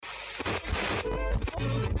Hello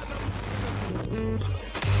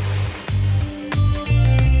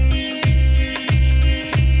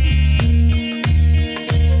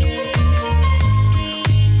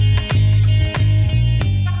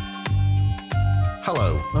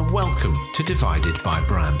and welcome to Divided by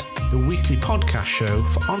Brand, the weekly podcast show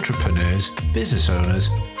for entrepreneurs, business owners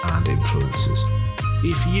and influencers.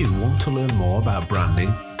 If you want to learn more about branding,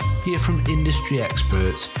 hear from industry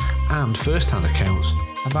experts and first-hand accounts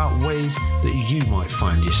about ways that you might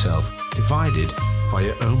find yourself divided by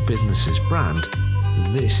your own business's brand,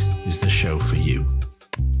 then this is the show for you.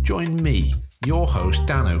 Join me, your host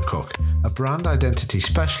Dan Ocock, a brand identity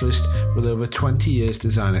specialist with over 20 years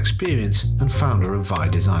design experience and founder of Vi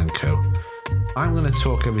Design Co. I'm going to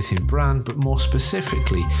talk everything brand, but more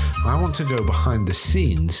specifically, I want to go behind the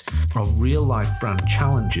scenes of real-life brand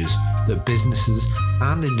challenges that businesses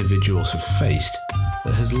and individuals have faced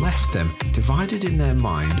that has left them divided in their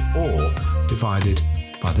mind or divided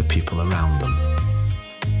by the people around them.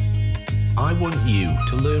 I want you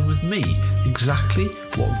to learn with me exactly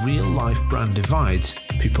what real-life brand divides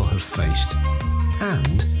people have faced,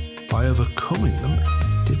 and by overcoming them,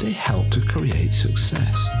 did they help to create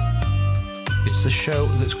success? It's the show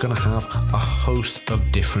that's going to have a host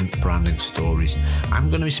of different branding stories. I'm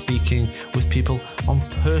going to be speaking with people on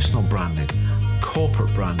personal branding,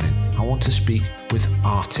 corporate branding. I want to speak with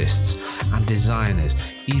artists and designers,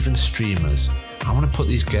 even streamers. I want to put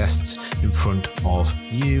these guests in front of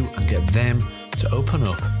you and get them to open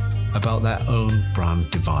up about their own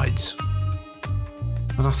brand divides.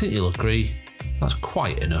 And I think you'll agree, that's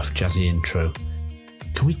quite enough jazzy intro.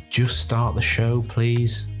 Can we just start the show,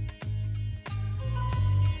 please?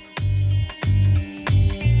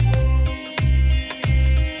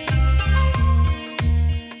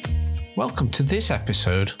 Welcome to this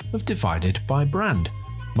episode of Divided by Brand.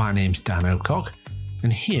 My name's Dan Ocock,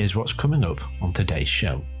 and here's what's coming up on today's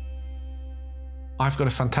show. I've got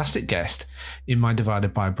a fantastic guest in my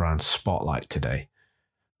Divided by Brand spotlight today.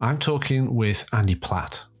 I'm talking with Andy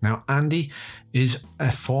Platt. Now, Andy is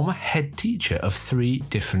a former head teacher of 3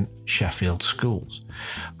 different Sheffield schools.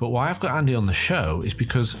 But why I've got Andy on the show is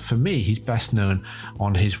because, for me, he's best known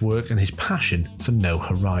on his work and his passion for No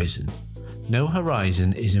Horizon. No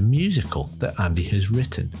Horizon is a musical that Andy has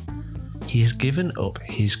written. He has given up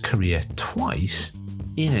his career twice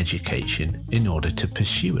in education in order to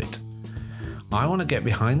pursue it. I want to get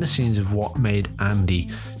behind the scenes of what made Andy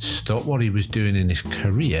stop what he was doing in his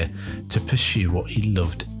career to pursue what he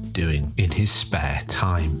loved doing in his spare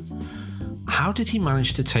time. How did he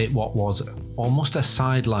manage to take what was almost a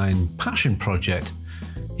sideline passion project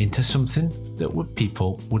into something that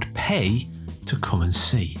people would pay to come and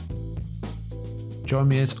see? Join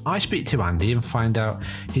me as I speak to Andy and find out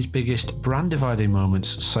his biggest brand dividing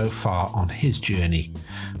moments so far on his journey.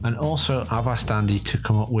 And also I've asked Andy to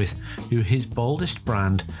come up with who his boldest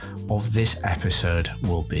brand of this episode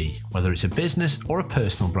will be. Whether it's a business or a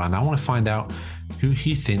personal brand, I want to find out who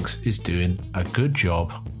he thinks is doing a good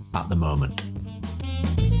job at the moment.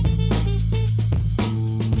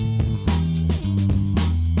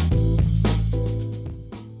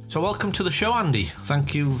 So welcome to the show, Andy.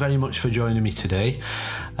 Thank you very much for joining me today.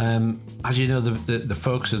 As you know, the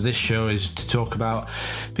focus of this show is to talk about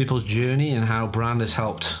people's journey and how brand has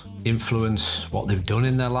helped influence what they've done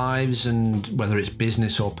in their lives, and whether it's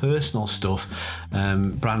business or personal stuff,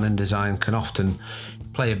 brand and design can often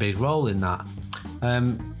play a big role in that.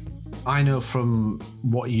 I know from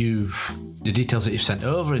the details that you've sent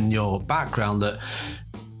over in your background that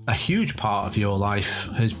a huge part of your life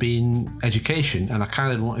has been education, and I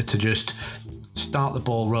kind of wanted to just start the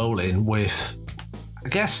ball rolling with, I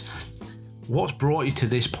guess, what's brought you to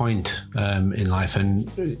this point in life, and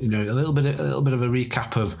a little bit of a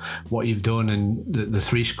recap of what you've done and the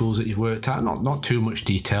 3 schools that you've worked at. Not too much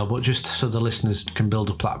detail, but just so the listeners can build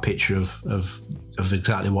up that picture of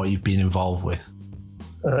exactly what you've been involved with.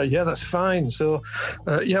 Yeah, that's fine. So,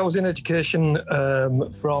 I was in education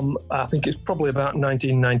from, I think it's probably about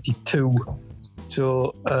 1992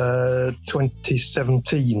 to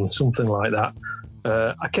 2017, something like that.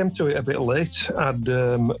 I came to it a bit late. I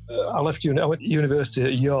went to university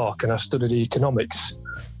at York and I studied economics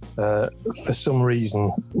for some reason,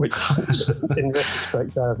 which in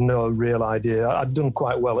retrospect I have no real idea. I'd done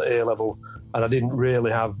quite well at A-level and I didn't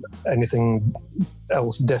really have anything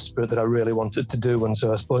else desperate that I really wanted to do, and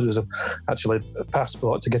so I suppose it was actually a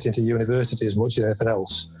passport to get into university as much as anything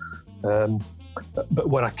else. But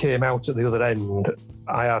when I came out at the other end,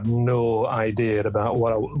 I had no idea about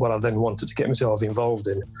what I then wanted to get myself involved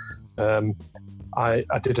in. I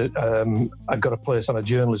got a place on a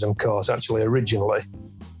journalism course actually originally,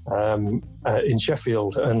 in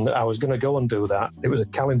Sheffield, and I was going to go and do that. It was a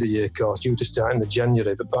calendar year course due to start in the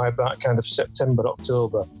January, but by about kind of September,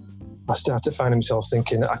 October, I started to find myself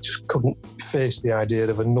thinking I just couldn't face the idea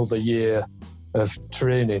of another year of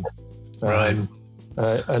training. Right.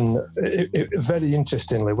 And very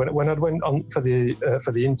interestingly, when I went on for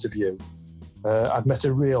the interview, I'd met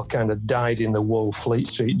a real kind of dyed-in-the-wool Fleet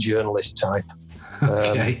Street journalist type.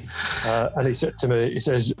 Okay. And he said to me, he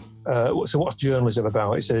says, so what's journalism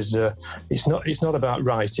about? He says, it's not about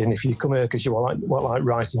writing. If you come here because you like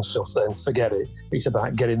writing stuff, then forget it. It's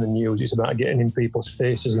about getting the news. It's about getting in people's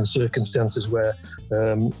faces in circumstances where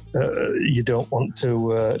you don't want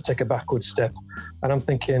to take a backward step. And I'm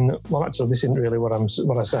thinking, well, actually, this isn't really what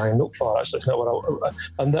I signed up for. Actually, it's not what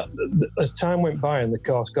and as time went by and the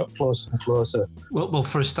course got closer and closer. Well,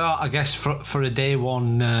 for a start, I guess for a day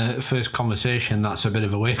one first conversation, that's a bit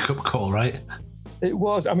of a wake up call, right? It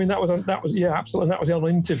was. I mean, that was yeah, absolutely. And that was on an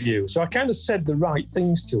interview. So I kind of said the right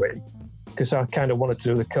things to him because I kind of wanted to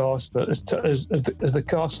do the course. But as the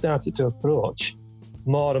course started to approach,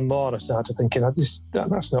 more and more I started thinking,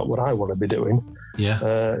 that's not what I want to be doing.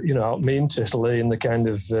 Yeah. My interest lay in the kind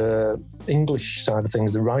of English side of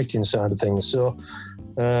things, the writing side of things. So.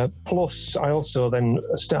 Plus, I also then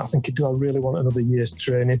start thinking, do I really want another year's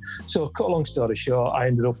training? So, cut a long story short, I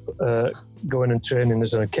ended up going and training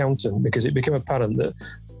as an accountant because it became apparent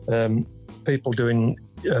that people doing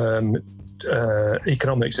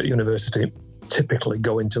economics at university typically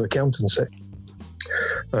go into accountancy,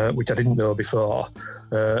 which I didn't know before.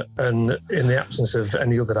 And in the absence of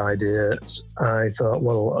any other ideas, I thought,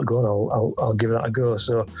 well, I'll go on, I'll give that a go.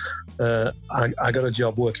 So I got a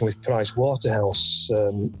job working with Price Waterhouse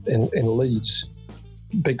in Leeds,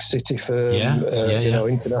 big city firm,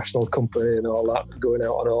 international company and all that, going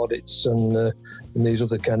out on audits and these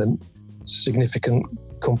other kind of significant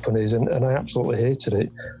companies. And I absolutely hated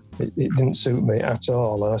it. It didn't suit me at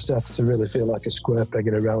all. And I started to really feel like a square peg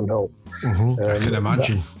in a round hole. Mm-hmm. I can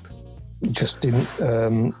imagine. Just didn't,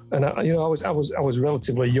 and I was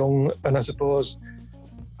relatively young, and I suppose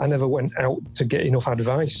I never went out to get enough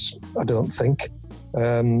advice. I don't think,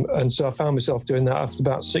 and so I found myself doing that after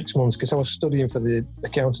about 6 months because I was studying for the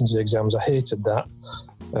accountancy exams. I hated that.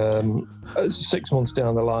 6 months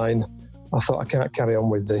down the line, I thought I can't carry on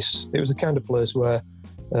with this. It was the kind of place where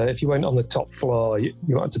if you went on the top floor, you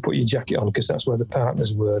had to put your jacket on because that's where the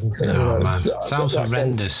partners were. And things, man, sounds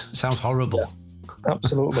horrendous. Sounds horrible. Yeah.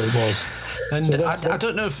 Absolutely it was. And so I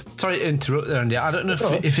don't know if, sorry to interrupt there, Andy, I don't know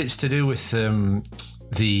if it's to do with the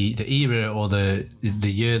era or the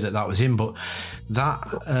year that was in, but that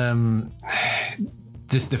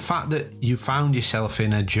the fact that you found yourself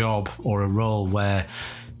in a job or a role where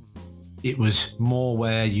it was more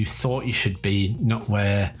where you thought you should be, not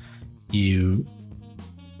where your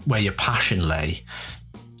passion lay.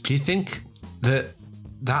 Do you think that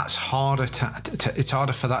that's harder it's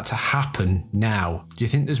harder for that to happen now? Do you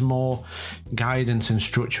think there's more guidance and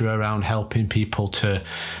structure around helping people to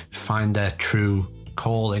find their true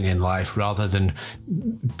calling in life rather than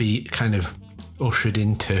be kind of ushered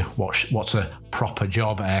into what's a proper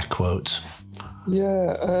job, air quotes?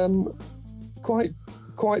 Yeah, quite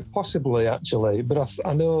possibly actually, but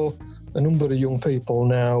I know a number of young people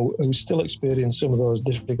now who still experience some of those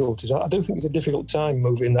difficulties. I do think it's a difficult time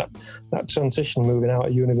moving that transition, moving out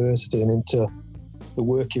of university and into the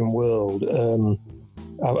working world.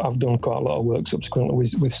 I've done quite a lot of work subsequently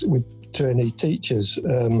with trainee teachers,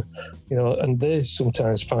 and they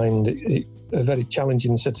sometimes find it a very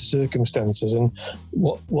challenging set of circumstances, and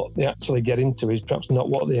what they actually get into is perhaps not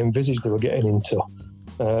what they envisaged they were getting into.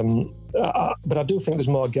 But I do think there's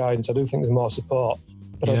more guidance. I do think there's more support.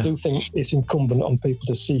 But I do think it's incumbent on people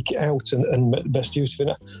to seek it out and make the best use of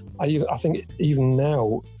it. I think even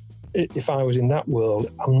now, if I was in that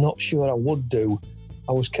world, I'm not sure I would do.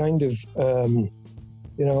 I was kind of,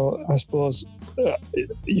 I suppose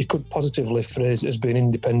you could positively phrase it as being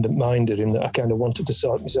independent-minded in that I kind of wanted to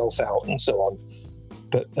sort myself out and so on.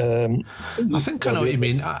 But I think I know what you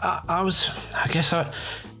mean. I guess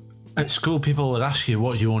at school people would ask you,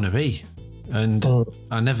 what do you want to be? And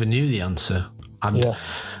I never knew the answer. I'm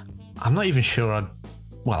not even sure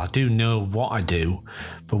I do know what I do,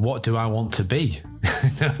 but what do I want to be?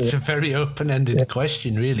 It's a very open-ended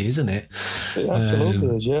question, really, isn't it? It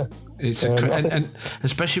absolutely is, yeah. It's and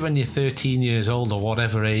especially when you're 13 years old or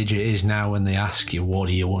whatever age it is now when they ask you, what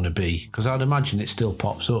do you want to be? Because I'd imagine it still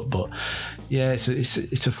pops up, but yeah, it's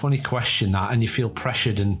a funny question, that, and you feel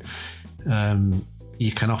pressured, and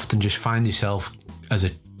you can often just find yourself as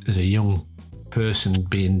a young person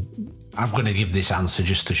being, I'm going to give this answer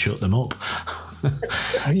just to shut them up.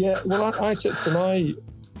 Yeah, well, I said to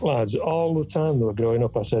lads, all the time they were growing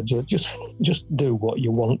up, I said, just do what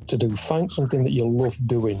you want to do. Find something that you love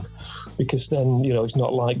doing, because then, it's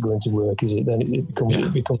not like going to work, is it? Then it becomes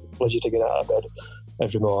a pleasure to get out of bed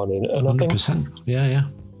every morning. And 100%. I think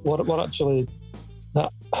what actually,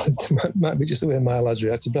 that might be just the way my lads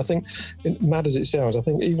reacted, but I think, mad as it sounds, I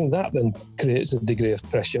think even that then creates a degree of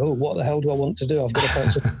pressure. Oh, what the hell do I want to do? I've got to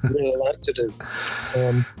find something I really like to do.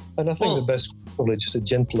 And I think the best is probably just a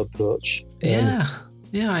gentle approach. Yeah,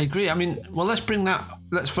 I agree. I mean, well, let's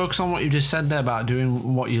focus on what you just said there about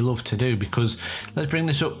doing what you love to do, because let's bring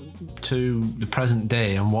this up to the present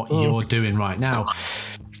day and what you're doing right now.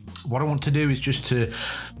 What I want to do is just to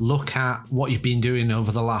look at what you've been doing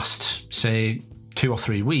over the last, say, 2 or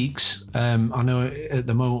 3 weeks. I know at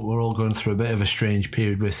the moment we're all going through a bit of a strange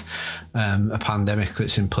period with a pandemic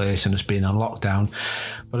that's in place and it's been on lockdown,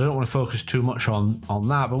 but I don't want to focus too much on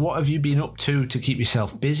that. But what have you been up to keep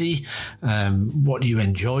yourself busy? What do you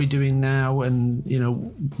enjoy doing now? And,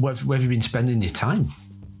 where have you been spending your time?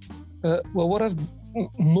 Well, what I've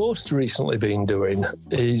most recently been doing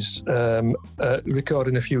is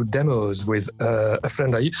recording a few demos with a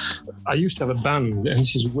friend. I used to have a band, and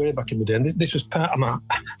this is way back in the day. And this was part of my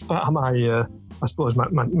I suppose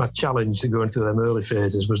my challenge to going through them early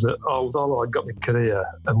phases was that although I got my career,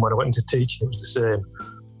 and when I went into teaching, it was the same.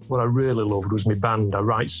 What I really loved was my band. I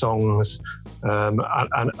write songs, and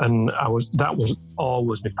that was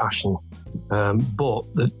always my passion. But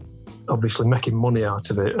obviously making money out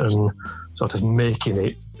of it and sort of making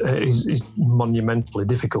it is monumentally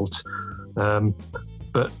difficult.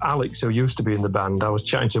 But Alex, who used to be in the band, I was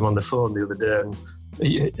chatting to him on the phone the other day, and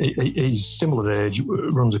he's similar age,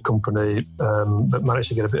 runs a company, but managed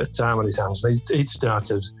to get a bit of time on his hands. And he'd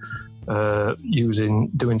started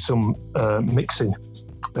doing some mixing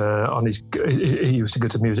on his. He used to go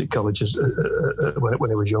to music colleges when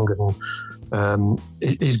he was younger, and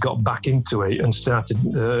he's got back into it and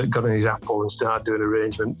got on his Apple and started doing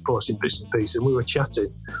arrangement, posting bits and pieces. And we were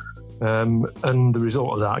chatting, and the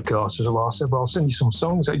result of that, of course, was I said, "Well, I'll send you some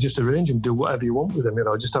songs. I just arrange them, do whatever you want with them.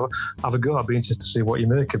 Just have a go. I'd be interested to see what you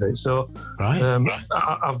make of it." So,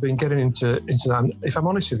 I've been getting into that. And if I'm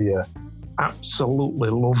honest with you, absolutely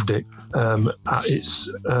loved it.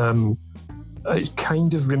 It's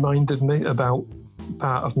kind of reminded me about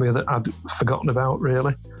part of me that I'd forgotten about,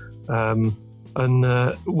 really. We're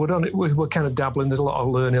kind of dabbling. There's a lot of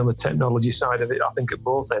learning on the technology side of it, I think, at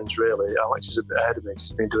both ends, really. Alex is a bit ahead of me.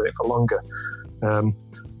 He's been doing it for longer.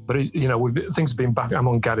 But things have been back. I'm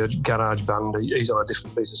on GarageBand. He's on a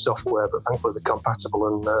different piece of software, but thankfully they're compatible,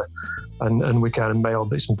 and we kind of mail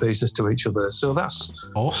bits and pieces to each other. So that's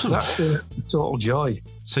awesome. That's the total joy.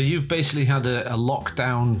 So you've basically had a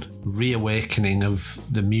lockdown reawakening of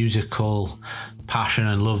the musical passion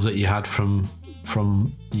and love that you had from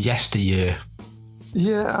yesteryear.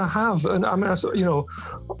 Yeah, I have. And I mean,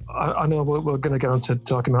 I know we're going to get on to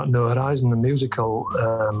talking about No Horizon, the musical,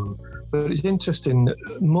 but it's interesting.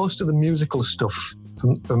 Most of the musical stuff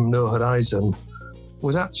from No Horizon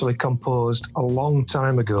was actually composed a long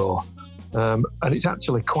time ago. And it's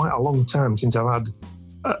actually quite a long time since I've had,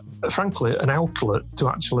 frankly, an outlet to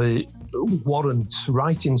actually warrant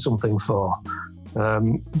writing something for.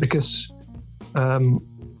 Because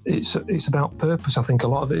it's about purpose. I think a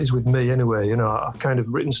lot of it is with me anyway. I've kind of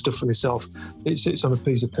written stuff for myself. It sits on a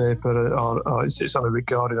piece of paper or it sits on a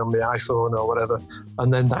recording on my iPhone or whatever,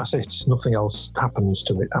 and then that's it. Nothing else happens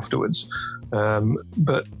to it afterwards.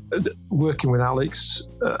 But working with Alex,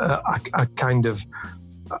 I kind of,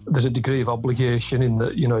 there's a degree of obligation in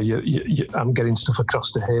that, I'm getting stuff across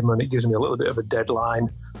to him, and it gives me a little bit of a deadline,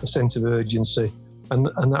 a sense of urgency.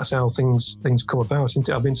 And that's how things come about.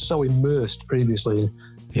 I've been so immersed previously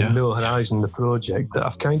in No Horizon, the project, that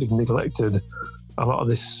I've kind of neglected a lot of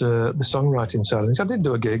this the songwriting side of things. I did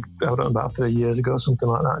do a gig about 3 years ago, something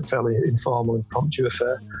like that, fairly informal, impromptu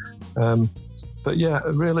affair. But yeah,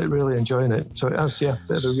 really, really enjoying it. So it has,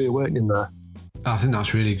 there's a reawakening there. I think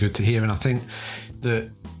that's really good to hear, and I think that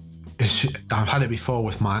I've had it before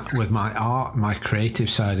with my art, my creative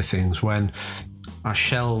side of things, when I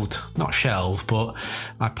but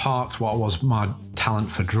I parked what was my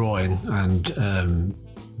talent for drawing and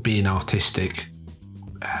being artistic.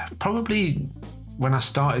 Probably when I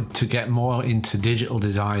started to get more into digital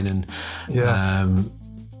design and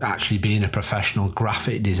actually being a professional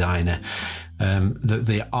graphic designer,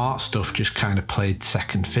 the art stuff just kind of played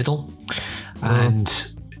second fiddle.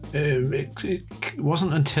 And it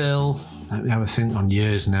wasn't until, let me have a think on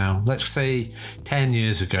years now, let's say 10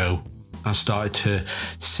 years ago, I started to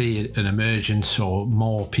see an emergence or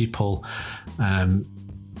more people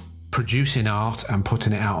producing art and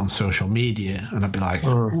putting it out on social media, and I'd be like,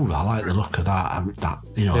 "Ooh, I like the look of that.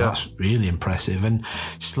 That's really impressive." And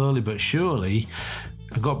slowly but surely,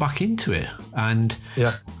 I got back into it and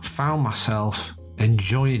found myself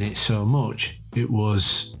enjoying it so much. It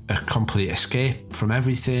was a complete escape from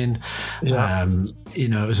everything. It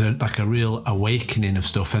was like a real awakening of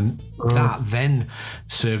stuff, and that then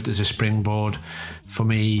served as a springboard for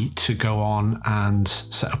me to go on and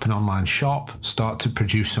set up an online shop, start to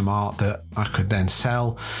produce some art that I could then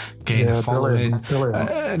sell, gain a following, brilliant.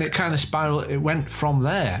 And it kind of spiraled. It went from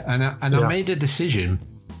there, and I made a decision.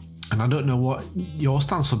 And I don't know what your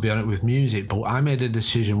stance will be on it with music, but I made a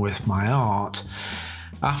decision with my art.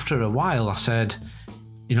 After a while, I said,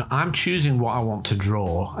 I'm choosing what I want to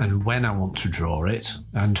draw and when I want to draw it.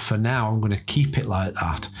 And for now, I'm going to keep it like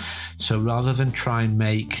that. So rather than try and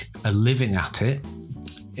make a living at it,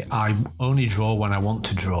 I only draw when I want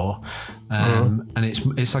to draw. And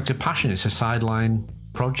it's like a passion. It's a sideline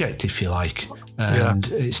project, if you like. And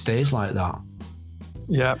it stays like that.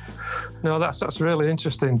 Yeah, no, that's really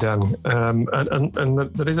interesting, Dan. And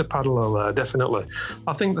there is a parallel there, definitely.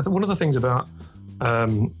 I think that one of the things about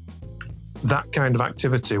that kind of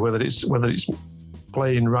activity, whether it's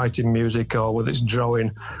playing, writing music, or whether it's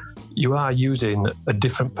drawing, you are using a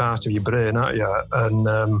different part of your brain, aren't you?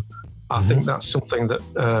 And I think that's something that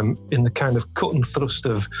in the kind of cut and thrust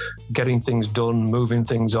of getting things done, moving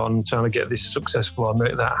things on, trying to get this successful or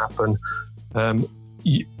make that happen,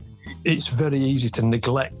 it's very easy to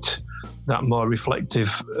neglect that more reflective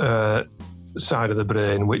side of the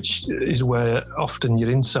brain, which is where often your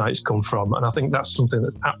insights come from. And I think that's something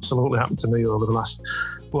that absolutely happened to me over the last,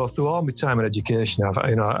 through all my time in education,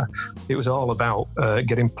 it was all about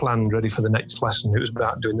getting planned, ready for the next lesson. It was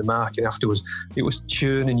about doing the marking afterwards. It was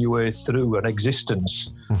churning your way through an existence.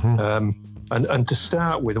 And to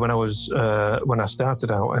start with, when I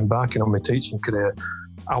started out embarking on my teaching career,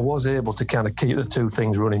 I was able to kind of keep the two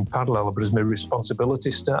things running parallel, but as my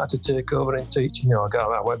responsibility started to take over in teaching,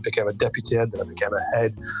 I became a deputy head, then I became a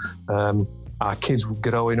head. Our kids were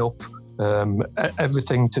growing up.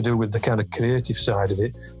 Everything to do with the kind of creative side of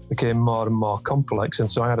it became more and more complex. And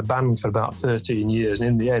so I had a band for about 13 years. And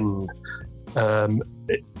in the end, I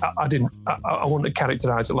wouldn't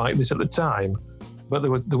characterise it like this at the time, but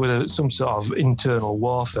there was some sort of internal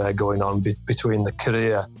warfare going on between the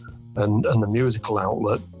career and the musical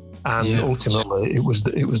outlet, and ultimately it was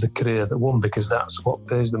the career that won, because that's what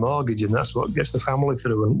pays the mortgage and that's what gets the family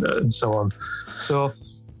through and so on. So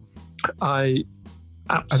I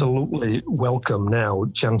absolutely welcome now a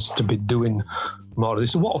chance to be doing more of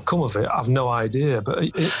this. What will come of it, I've no idea, but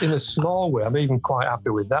in a small way, I'm even quite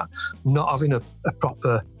happy with that. Not having a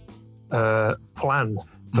proper plan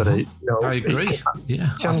for it. I agree.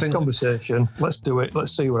 Chance conversation. Let's do it.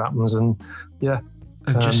 Let's see what happens. And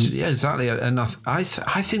exactly. And I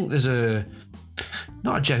think there's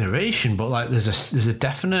not a generation, but like there's a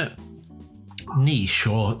definite niche,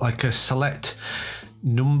 or like a select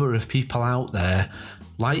number of people out there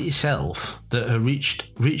like yourself that have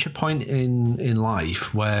reach a point in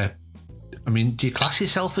life where, do you class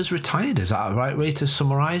yourself as retired? Is that a right way to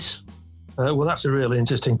summarise? Well, that's a really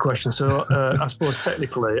interesting question. So I suppose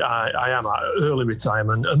technically I am at early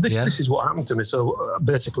retirement, and this is what happened to me. So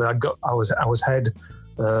basically I was head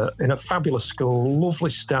in a fabulous school, lovely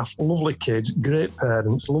staff, lovely kids, great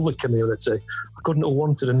parents, lovely community. I couldn't have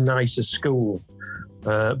wanted a nicer school.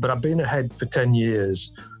 But I've been a head for 10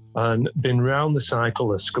 years and been round the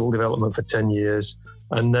cycle of school development for 10 years.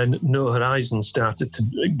 And then No Horizon started to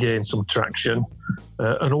gain some traction.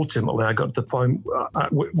 And ultimately, I got to the point,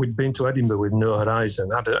 we'd been to Edinburgh with No Horizon,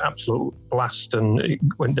 had an absolute blast, and it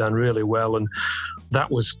went down really well. And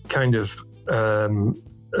that was kind of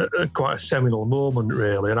quite a seminal moment,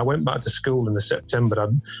 really. And I went back to school in the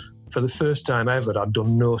September. For the first time ever, I'd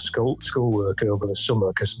done no schoolwork over the summer,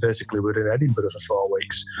 because basically we were in Edinburgh for 4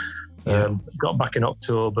 weeks. Got back in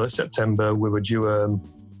October, September, we were due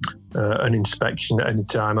an inspection at any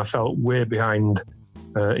time. I felt way behind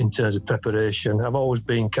in terms of preparation. I've always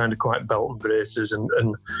been kind of quite belt and braces, and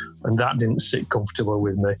that didn't sit comfortable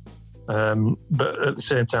with me. But at the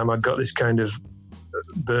same time, I got this kind of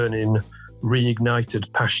burning,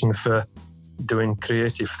 reignited passion for doing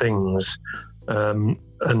creative things. And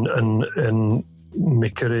my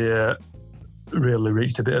career really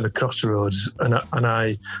reached a bit of a crossroads, and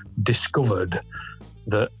I discovered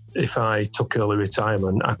that if I took early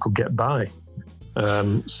retirement, I could get by.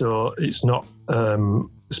 So it's not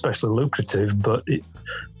especially lucrative, but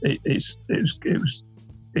it's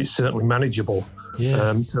certainly manageable.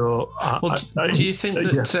 Yeah. Do you think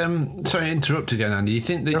that? Sorry to interrupt again, Andy. Do you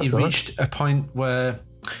think that you've reached a point where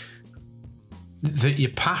that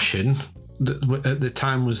your passion at the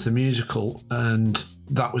time was the musical, and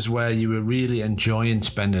that was where you were really enjoying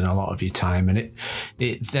spending a lot of your time, and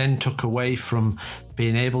it then took away from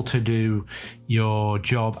being able to do your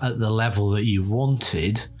job at the level that you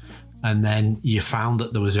wanted, and then you found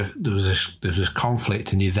that there was a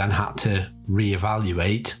conflict, and you then had to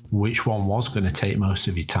reevaluate which one was going to take most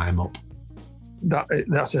of your time up.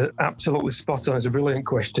 That's absolutely spot on. It's a brilliant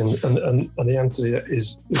question, and the answer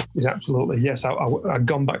is absolutely yes. I'd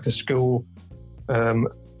gone back to school.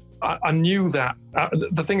 I knew that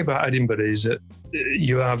the thing about Edinburgh is that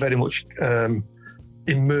you are very much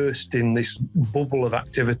immersed in this bubble of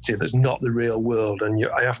activity that's not the real world, and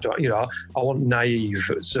I have to, I wasn't naive,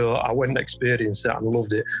 so I went and experienced that and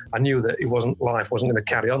loved it. I knew that life wasn't going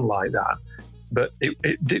to carry on like that. But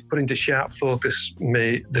it did put into sharp focus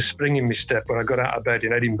the spring in my step when I got out of bed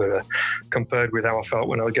in Edinburgh compared with how I felt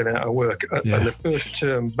when I was getting out of work. Yeah. And the first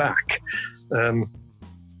term back,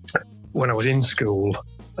 when I was in school,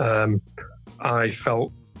 I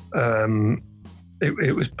felt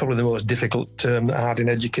it was probably the most difficult term that I had in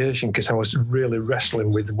education, because I was really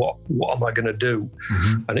wrestling with what am I going to do?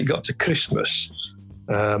 Mm-hmm. And it got to Christmas.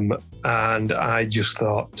 And I just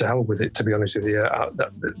thought, to hell with it, to be honest with you.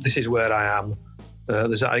 This is where I am.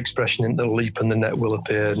 There's that expression in the leap and the net will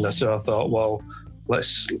appear. And so I thought, well,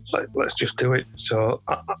 let's just do it. So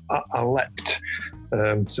I leapt,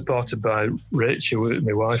 supported by Rachel,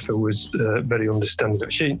 my wife, who was very understanding.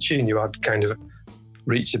 She knew I'd kind of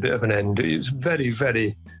reached a bit of an end. It was very,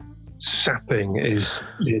 very sapping is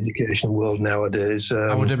the education world nowadays.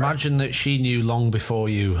 I would imagine that she knew long before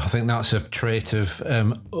you. I think that's a trait of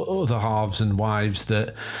other halves and wives,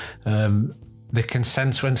 that they can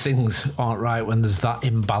sense when things aren't right, when there's that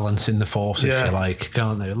imbalance in the force, if you like,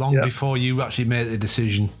 can't they? Long before you actually make the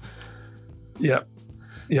decision. Yeah.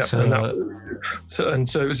 Yeah, so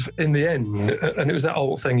it was in the end, and it was that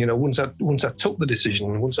whole thing, once I took the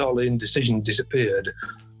decision, once all the indecision disappeared,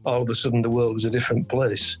 all of a sudden the world was a different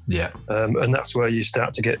place. Yeah. And that's where you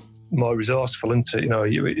start to get more resourceful, isn't it?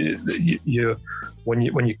 You when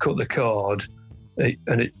you cut the cord,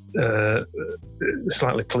 and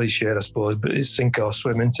slightly cliched, I suppose, but it's sink or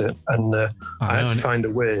swim, isn't it? And I had to find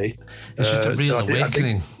a way. It's just a real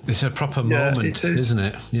awakening. It's a proper moment, isn't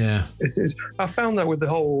it? Yeah. It is. I found that with the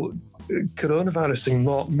whole coronavirus thing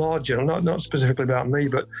more general, not specifically about me,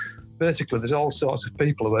 but basically, there's all sorts of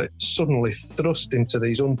people who are suddenly thrust into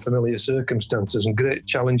these unfamiliar circumstances and great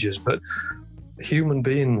challenges. But human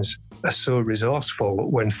beings are so resourceful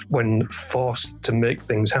when forced to make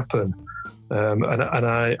things happen.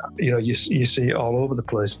 You see it all over the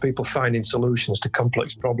place. People finding solutions to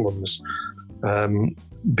complex problems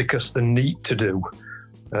because they need to do.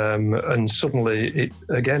 And suddenly,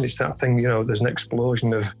 it's that thing. There's an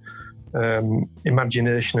explosion of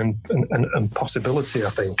imagination and possibility, I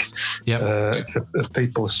think. Yeah.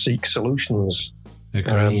 People seek solutions.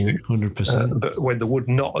 Agree, 100%. But when they would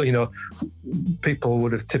not, people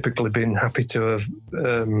would have typically been happy to have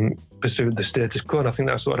pursued the status quo, and I think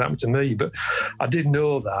that's what happened to me. But I did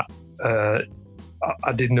know that.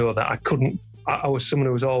 I couldn't. I was someone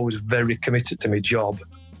who was always very committed to my job,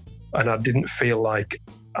 and I didn't feel like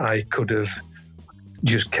I could have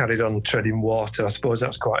just carried on treading water. I suppose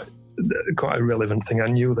that's quite a relevant thing. I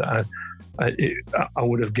knew that I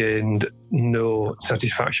would have gained no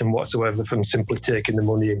satisfaction whatsoever from simply taking the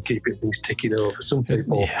money and keeping things ticking over. Some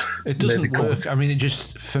people, it doesn't work. I mean, it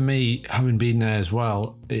just, for me, having been there as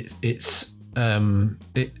well, it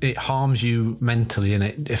harms you mentally, and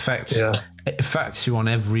it affects you on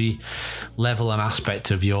every level and aspect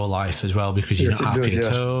of your life as well, because you're not happy at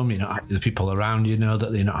home, the people around you know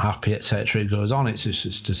that they're not happy, etc. It goes on. It's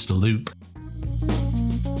just a loop.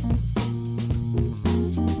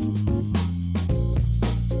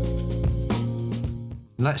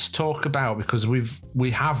 Let's talk about, because you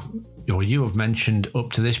have mentioned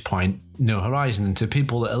up to this point No Horizon, and to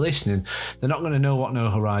people that are listening, they're not going to know what No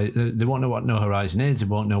Horizon. They won't know what No Horizon is. They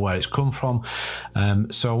won't know where it's come from.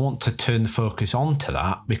 So I want to turn the focus onto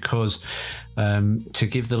that, because to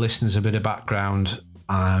give the listeners a bit of background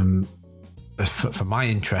for my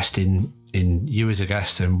interest in you as a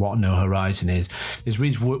guest and what No Horizon is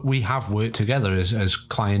we have worked together as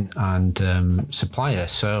client and supplier.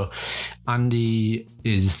 So Andy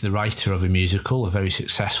is the writer of a very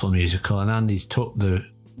successful musical, and Andy's took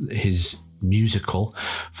his musical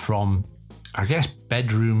from, I guess,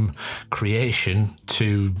 bedroom creation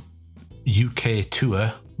to UK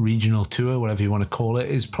tour, regional tour, whatever you want to call it,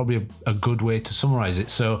 is probably a good way to summarize it.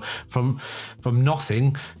 So from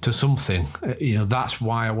nothing to something, that's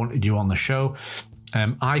why I wanted you on the show.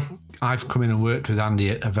 I've come in and worked with Andy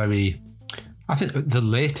at a very, I think, the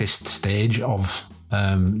latest stage of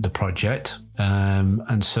the project.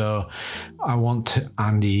 And so I want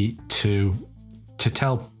Andy to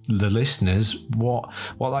tell the listeners what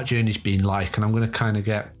that journey's been like. And I'm going to kind of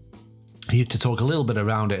get you to talk a little bit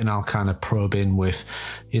around it, and I'll kind of probe in with,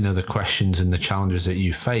 the questions and the challenges that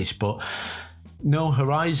you face. But No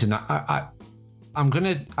Horizon, I'm going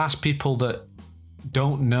to ask people that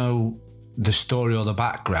don't know the story or the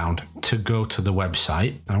background to go to the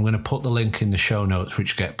website. I'm going to put the link in the show notes,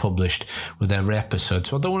 which get published with every episode.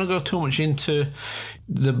 So I don't want to go too much into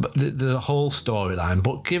the whole storyline,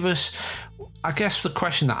 but give us, I guess, the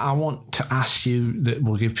question that I want to ask you that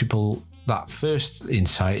will give people that first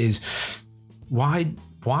insight is why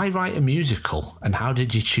write a musical, and how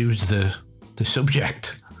did you choose the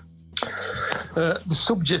subject? The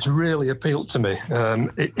subject really appealed to me.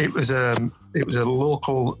 It was a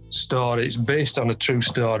local story. It's based on a true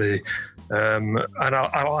story, and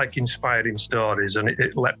I like inspiring stories. And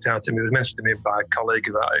it leapt out to me. It was mentioned to me by a colleague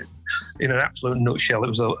about it. In an absolute nutshell, it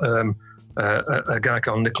was a guy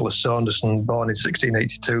called Nicholas Saunderson, born in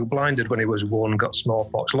 1682, blinded when he was 1, got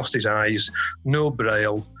smallpox, lost his eyes, no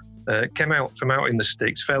braille, came out from out in the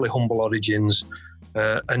sticks, fairly humble origins.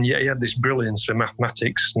 And yet he had this brilliance for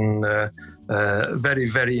mathematics, and very,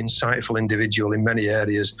 very insightful individual in many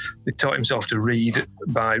areas. He taught himself to read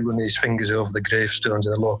by running his fingers over the gravestones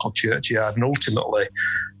in the local churchyard, and ultimately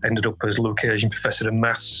ended up as Lucasian Professor of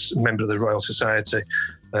Maths, member of the Royal Society.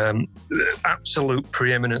 Absolute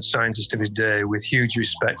preeminent scientist of his day, with huge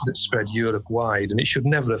respect that spread Europe-wide, and it should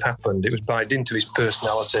never have happened. It was by dint of his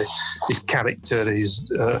personality, his character,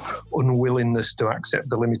 his unwillingness to accept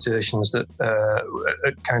the limitations that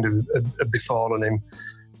kind of had befallen him.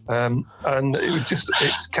 And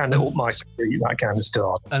it's kind of up my street, that kind of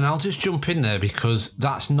story. And I'll just jump in there, because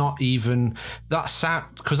that's a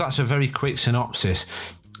very quick synopsis.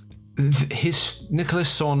 Nicholas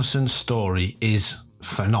Saunderson's story is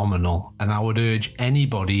phenomenal, and I would urge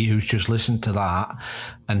anybody who's just listened to that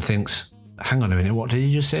and thinks, hang on a minute, what did you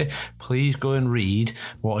just say? Please go and read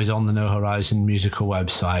what is on the No Horizon musical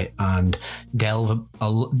website and delve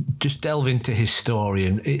into his story.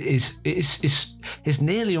 And it's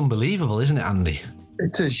nearly unbelievable, isn't it, Andy?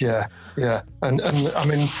 It is, yeah. And I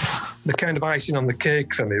mean, the kind of icing on the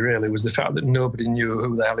cake for me really was the fact that nobody knew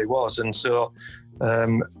who the hell he was. And so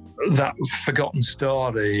that forgotten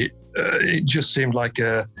story, it just seemed like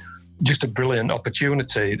just a brilliant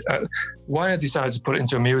opportunity. Why I decided to put it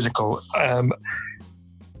into a musical,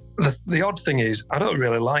 the odd thing is I don't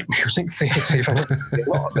really like music theatre. A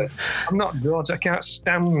lot of it. I'm not good. I can't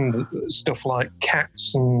stand stuff like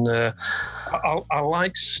Cats, and I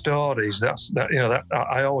like stories. That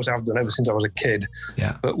I always have done ever since I was a kid.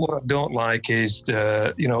 Yeah. But what I don't like is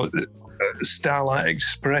Starlight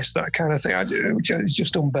Express, that kind of thing. It's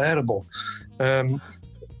just unbearable.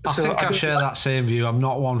 I think I share that same view. I'm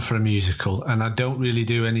not one for a musical, and I don't really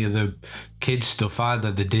do any of the kids stuff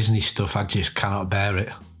either. The Disney stuff, I just cannot bear it.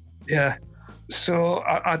 Yeah. So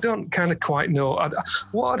I don't kind of quite know.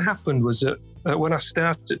 What had happened was that when I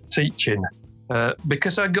started teaching,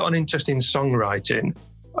 because I got an interest in songwriting,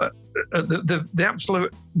 the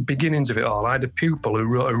absolute beginnings of it all, I had a pupil who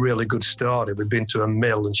wrote a really good story. We'd been to a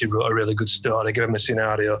mill and she wrote a really good story, gave him a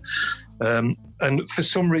scenario. And for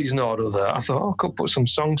some reason or other, I thought, I could put some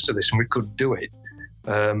songs to this and we could do it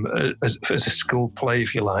as a school play,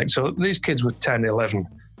 if you like. So these kids were 10, 11.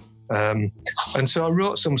 And so I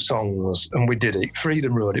wrote some songs and we did it.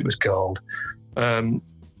 Freedom Road, it was called. And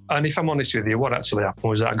if I'm honest with you, what actually happened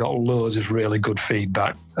was that I got loads of really good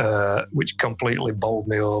feedback, which completely bowled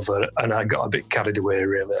me over, and I got a bit carried away,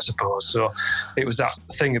 really, I suppose. So it was that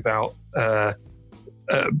thing about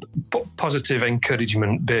positive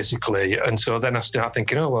encouragement, basically. And so then I start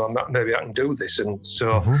thinking, maybe I can do this. And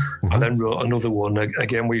so I then wrote another one.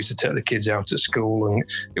 Again, we used to take the kids out at school, and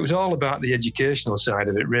it was all about the educational side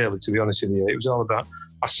of it, really, to be honest with you. It was all about,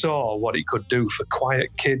 I saw what it could do for quiet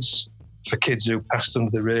kids, for kids who passed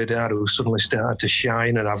under the radar, who suddenly started to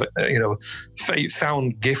shine and have,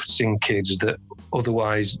 found gifts in kids that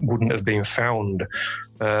otherwise wouldn't have been found.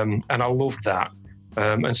 And I loved that.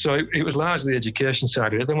 And so it was largely the education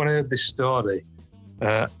side of it. Then when I heard this story,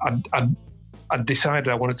 I decided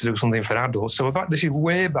I wanted to do something for adults. So this is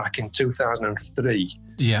way back in 2003.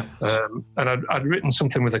 Yeah. And I'd written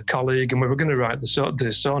something with a colleague, and we were going to write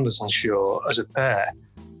the Saunderson show as a pair.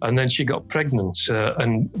 And then she got pregnant,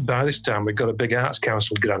 and by this time we got a big Arts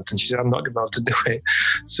Council grant, and she said, I'm not going to be able to do it.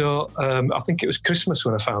 So I think it was Christmas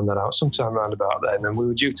when I found that out, sometime around about then, and we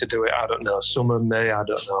were due to do it, I don't know, summer, May, I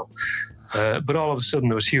don't know. But all of a sudden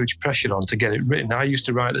there was huge pressure on to get it written. I used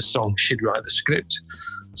to write the song, she'd write the script.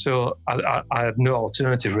 So I had no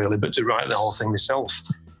alternative really but to write the whole thing myself.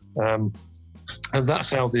 And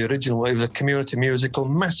that's how the original, it was a community musical,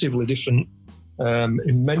 massively different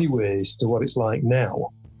in many ways to what it's like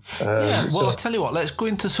now. I'll tell you what, let's go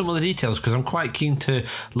into some of the details because I'm quite keen to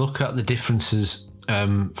look at the differences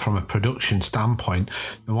from a production standpoint.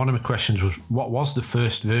 And one of my questions was, what was the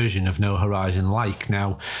first version of No Horizon like?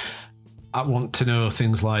 Now, I want to know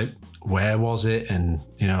things like, where was it, and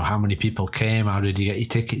how many people came, how did you get your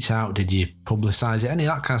tickets out, did you publicise it, any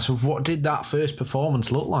of that kind of stuff. What did that first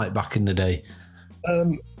performance look like back in the day?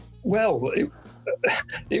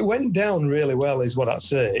 It went down really well is what I'd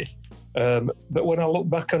say, but when I look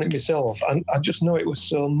back on it myself, I just know it was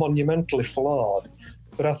so monumentally flawed.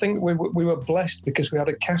 But I think we were blessed because we had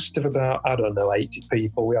a cast of about 80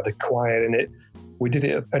 people. We had a choir in it. We did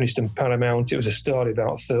it at Penistone Paramount. It was a story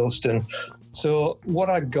about Thirlestone. So what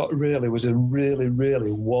I got really was a really,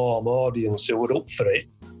 really warm audience who were up for it,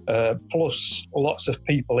 plus lots of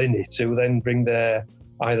people in it who then bring their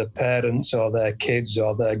either parents or their kids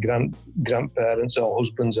or their grandparents or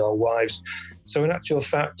husbands or wives. So in actual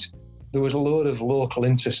fact, there was a load of local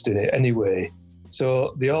interest in it anyway.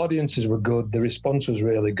 So the audiences were good. The response was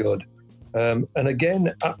really good. And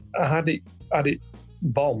again, I had it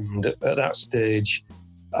bombed at that stage,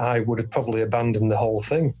 I would have probably abandoned the whole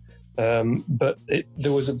thing. But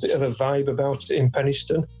there was a bit of a vibe about it in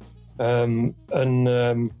Penistone.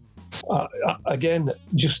 Again,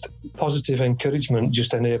 just positive encouragement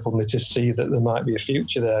just enabled me to see that there might be a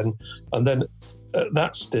future there. And then at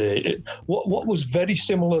that stage, what was very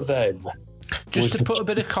similar then. Just to put a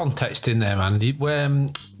bit of context in there, Andy, when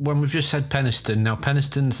we've just said Penistone, now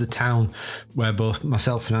Penistone's the town where both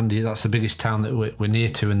myself and Andy, that's the biggest town that we're near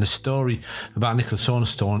to, and the story about Nicholas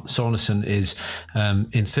Saunderson is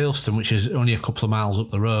in Thirlestone, which is only a couple of miles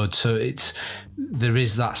up the road. So there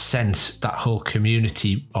is that sense that whole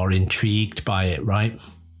community are intrigued by it, right?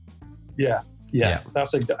 Yeah.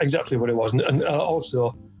 That's exactly what it was. And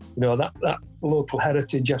also, that local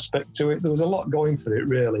heritage aspect to it, there was a lot going for it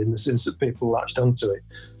really, in the sense that people latched onto it.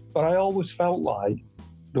 But I always felt like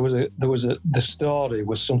the story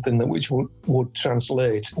was something that which would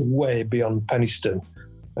translate way beyond Penistone,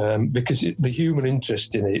 because the human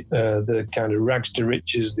interest in it, the kind of rags to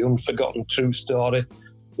riches, the unforgotten true story,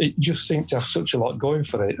 it just seemed to have such a lot going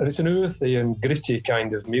for it. And it's an earthy and gritty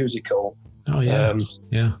kind of musical. Oh yeah,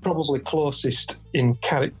 probably closest in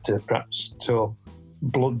character perhaps to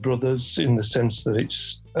Blood Brothers, in the sense that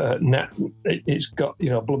it's got,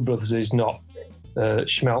 Blood Brothers is not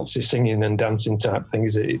schmaltzy singing and dancing type thing,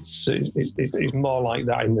 is it? It's more like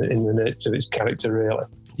that in the nature of its character, really.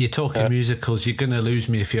 You're talking musicals. You're going to lose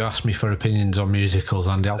me if you ask me for opinions on musicals,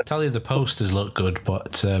 Andy. I'll tell you the posters look good,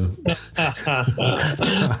 but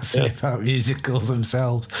ask me about musicals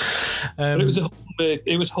themselves. But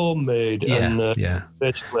it was homemade. Yeah,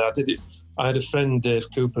 Basically, I did it. I had a friend, Dave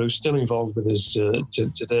Cooper, who's still involved with us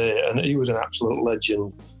today, and he was an absolute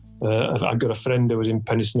legend. I've got a friend who was in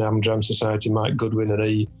Penistone Amdram Society, Mike Goodwin, and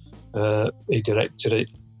he directed it.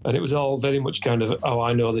 And it was all very much kind of,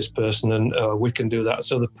 I know this person and we can do that.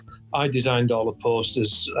 So I designed all the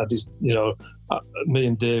posters. Me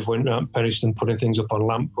and Dave went around Penistone putting things up on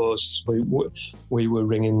lampposts. We were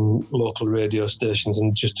ringing local radio stations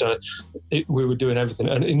and just we were doing everything.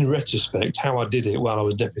 And in retrospect, how I did it while I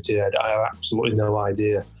was deputy head, I have absolutely no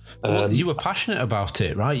idea. You were passionate about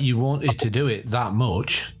it, right? You wanted to do it that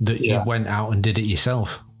much that you went out and did it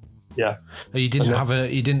yourself. Yeah, you didn't have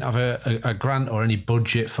a grant or any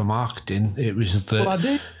budget for marketing. It was just Well, I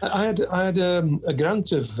did. I had a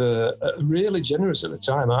grant of really generous at the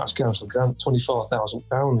time Arts Council grant,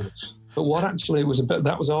 £24,000. But what actually it was about,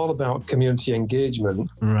 that was all about community engagement.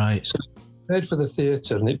 Right. So it paid for the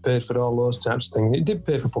theatre and it paid for all those types of things. It did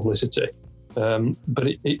pay for publicity, but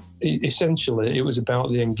it essentially it was about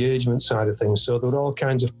the engagement side of things. So there were all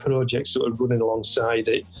kinds of projects that were running alongside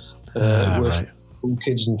it. Right.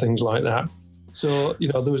 Kids and things like that. So,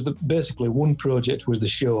 there was basically one project was the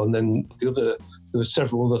show, and then there were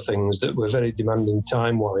several other things that were very demanding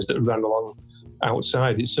time-wise that ran along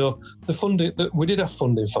outside it. So the funding, we did have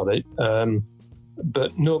funding for it,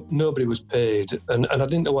 but nobody was paid. And I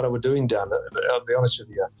didn't know what I was doing, Dan, I'll be honest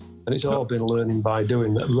with you. And it's all been learning by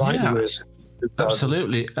doing that away.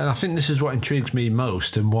 Absolutely. And I think this is what intrigues me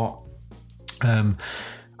most, and what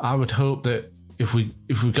I would hope that if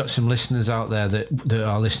we've got some listeners out there that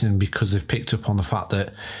are listening because they've picked up on the fact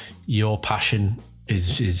that your passion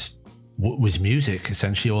was music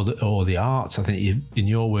essentially, or the arts. I think in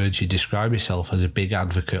your words you describe yourself as a big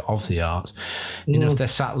advocate of the arts. If they're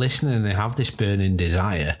sat listening and they have this burning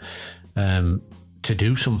desire, to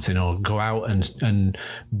do something or go out and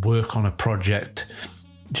work on a project,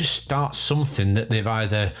 just start something that they've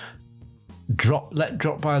either let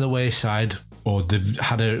drop by the wayside or they've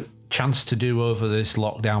had a chance to do over this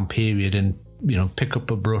lockdown period, and pick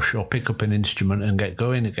up a brush or pick up an instrument and get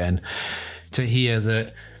going again. To hear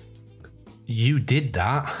that you did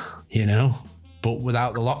that, but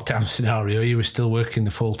without the lockdown scenario, you were still working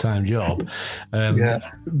the full-time job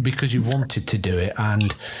because you wanted to do it.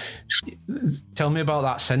 And tell me about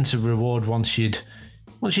that sense of reward once you'd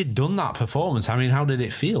done that performance. I mean, how did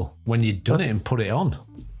it feel when you'd done it and put it on?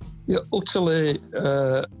 Yeah, utterly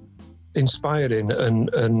inspiring and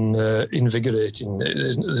invigorating.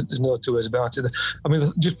 There's no two ways about it. I mean,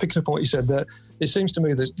 just picking up on what you said there, it seems to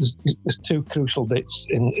me there's two crucial bits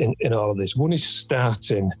in all of this. One is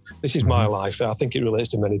starting. This is my life. I think it relates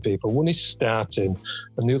to many people. One is starting,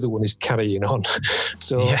 and the other one is carrying on.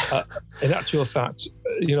 So, in actual fact,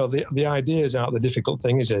 the ideas aren't the difficult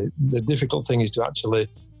thing, is it? The difficult thing is to actually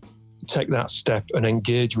take that step and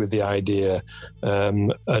engage with the idea,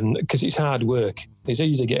 and because it's hard work. It's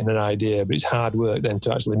easy getting an idea, but it's hard work then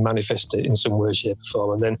to actually manifest it in some way, shape or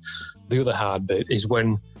form. And then the other hard bit is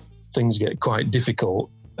when things get quite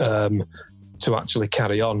difficult to actually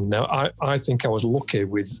carry on. Now, I think I was lucky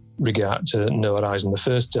with regard to No Horizon the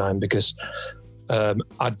first time, because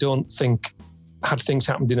I don't think, had things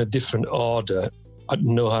happened in a different order,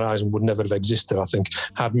 No Horizon would never have existed. I think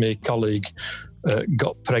had my colleague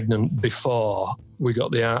got pregnant before we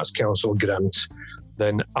got the Arts Council grant,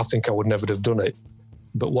 then I think I would never have done it.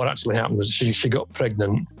 But what actually happened was she got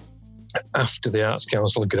pregnant after the Arts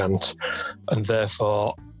Council grant, and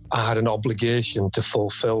therefore I had an obligation to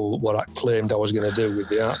fulfil what I claimed I was going to do with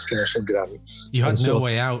the Arts Council grant. You had no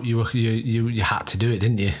way out. You had to do it,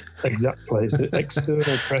 didn't you? Exactly. It's the external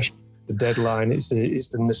pressure, the deadline. It's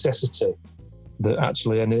the necessity that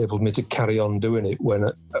actually enabled me to carry on doing it,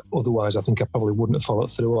 when otherwise I think I probably wouldn't have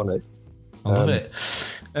followed through on it. I love it.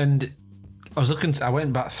 And I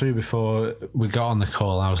went back through before we got on the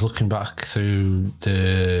call. I was looking back through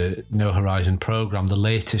the No Horizon programme, the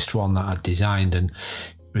latest one that I'd designed, and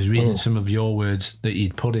was reading some of your words that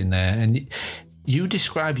you'd put in there. And you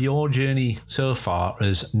describe your journey so far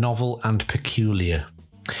as novel and peculiar.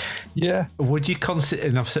 Yeah. Would you consider,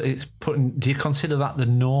 do you consider that the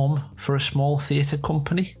norm for a small theatre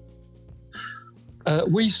company?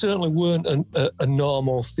 We certainly weren't a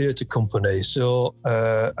normal theatre company. So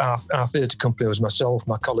our theatre company was myself,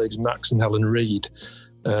 my colleagues Max and Helen Reid.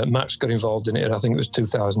 Max got involved in it, I think it was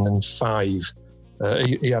 2005.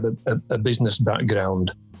 He had a business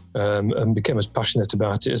background and became as passionate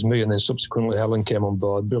about it as me. And then subsequently Helen came on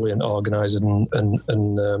board, brilliant organiser and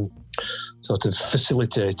sort of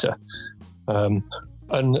facilitator.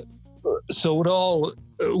 And so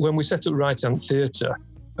when we set up Right Hand Theatre,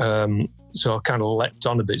 so I kind of leapt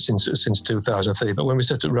on a bit since 2003. But when we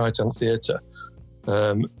set up Right Hand Theatre,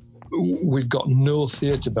 we've got no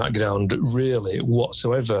theatre background really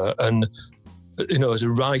whatsoever. And, as a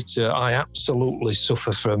writer, I absolutely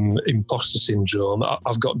suffer from imposter syndrome.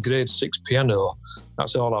 I've got grade 6 piano.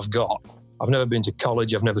 That's all I've got. I've never been to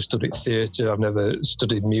college. I've never studied theatre. I've never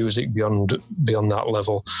studied music beyond that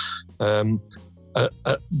level. But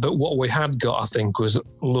what we had got, I think, was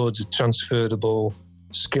loads of transferable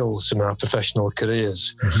skills from our professional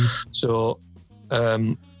careers. Mm-hmm. So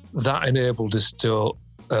that enabled us to,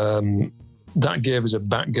 that gave us a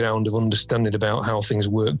background of understanding about how things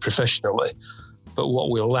work professionally. But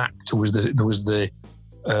what we lacked was the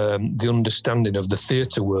understanding of the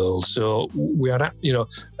theatre world. So we had,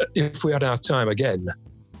 if we had our time again,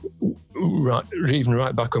 even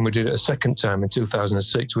right back when we did it a second time in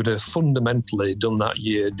 2006, we'd have fundamentally done that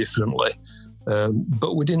year differently.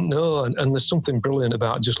 But we didn't know, and there's something brilliant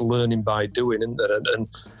about just learning by doing, isn't there?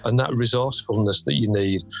 And that resourcefulness that you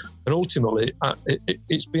need. And ultimately,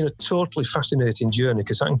 it's been a totally fascinating journey,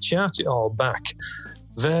 because I can chart it all back,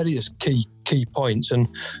 various key points. And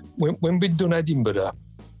when we'd done Edinburgh...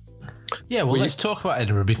 Yeah, well, let's talk about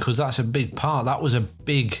Edinburgh, because that's a big part. That was a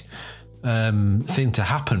big thing to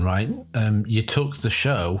happen, right? You took the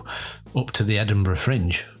show up to the Edinburgh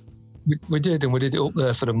Fringe. We did, and we did it up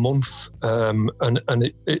there for a month. And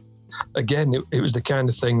it was the kind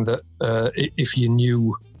of thing that if you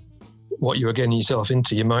knew what you were getting yourself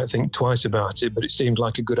into, you might think twice about it, but it seemed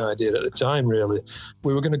like a good idea at the time, really.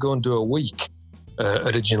 We were going to go and do a week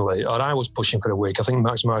originally, or I was pushing for a week. I think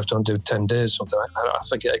Max might have done 10 days, something. I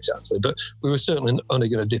forget exactly, but we were certainly only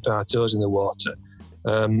going to dip our toes in the water.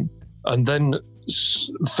 And then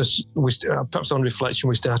perhaps on reflection,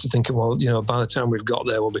 we started thinking, well, by the time we've got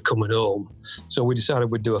there, we'll be coming home. So we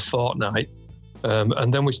decided we'd do a fortnight.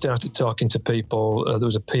 And then we started talking to people. There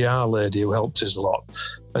was a PR lady who helped us a lot.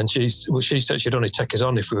 And she said she'd only take us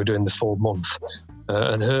on if we were doing the full month.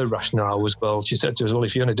 And her rationale was, she said to us, well,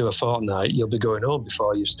 if you only do a fortnight, you'll be going home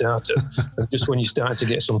before you started. And just when you start to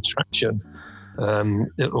get some traction,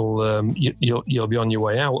 you'll be on your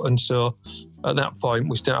way out. And so at that point,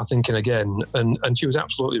 we started thinking again, and she was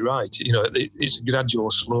absolutely right. You know, it's a gradual,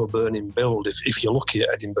 slow burning build if you're lucky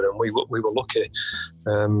at Edinburgh, and we were lucky.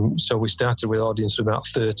 So we started with an audience of about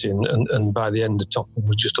 30, and by the end, the top one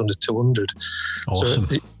was just under 200. Awesome.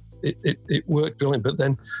 So it worked brilliant. But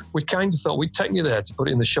then we kind of thought we'd take you there to put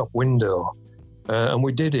it in the shop window, and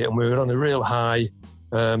we did it, and we were on a real high.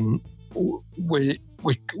 We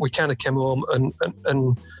kind of came home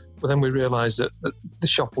but then we realised that the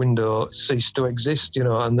shop window ceased to exist, you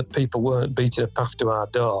know, and that people weren't beating a path to our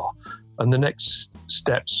door. And the next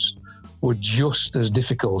steps were just as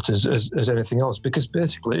difficult as anything else, because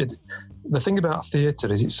basically the thing about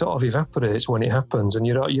theatre is it sort of evaporates when it happens, and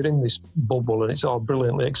you're in this bubble and it's all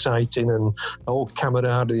brilliantly exciting and all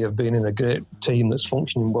camaraderie of being in a great team that's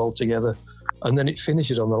functioning well together. And then it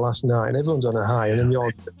finishes on the last night and everyone's on a high, and then you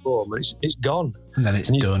all get home and it's gone. And then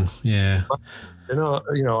it's done, yeah. You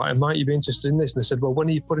know, might you be interested in this? And they said, well, when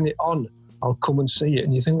are you putting it on? I'll come and see it.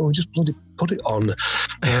 And you think, well, just bloody put it on.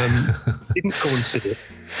 Didn't come and see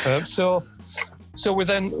it. So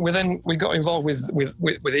we got involved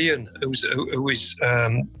with Ian, who is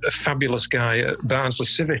a fabulous guy at Barnsley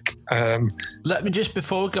Civic. Let me just,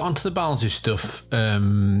 before we get on to the Barnsley stuff,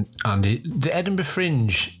 Andy, the Edinburgh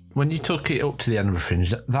Fringe, when you took it up to the Edinburgh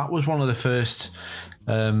Fringe, that was one of the first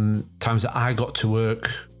times that I got to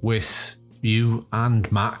work with you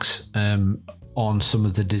and Max on some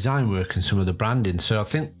of the design work and some of the branding. So I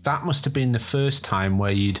think that must have been the first time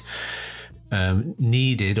where you'd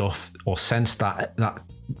needed or sensed that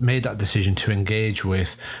made that decision to engage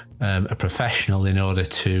with a professional in order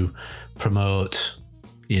to promote,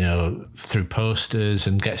 you know, through posters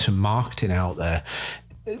and get some marketing out there.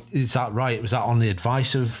 Is that right? Was that on the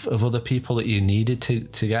advice of other people that you needed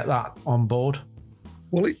to get that on board?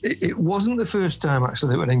 Well, it wasn't the first time,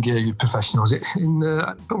 actually, that we engaged with professionals. I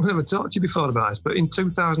probably never talked to you before about this, but in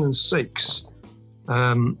 2006,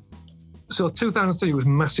 so 2003 was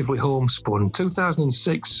massively homespun.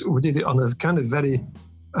 2006, we did it on a kind of very,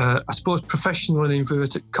 I suppose, professional in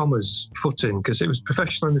inverted commas footing, because it was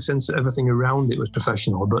professional in the sense that everything around it was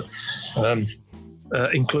professional, but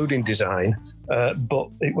including design. But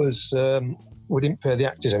it was... we didn't pay the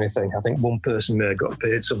actors anything. I think one person may have got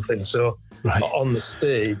paid something. So on the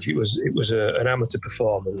stage, it was an amateur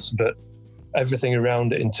performance, but everything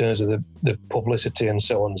around it in terms of the publicity and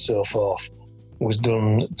so on and so forth was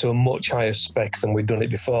done to a much higher spec than we'd done it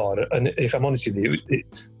before. And if I'm honest with you,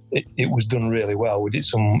 it was done really well. We did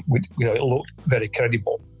it looked very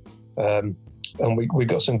credible. And we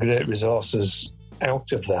got some great resources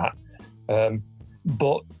out of that.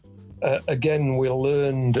 But again, we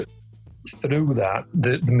learned through that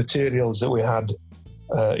the materials that we had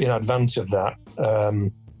in advance of that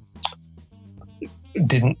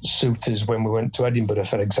didn't suit us when we went to Edinburgh,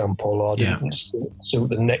 for example, or didn't suit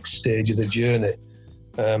the next stage of the journey.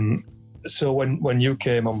 So when you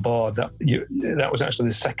came on board, that was actually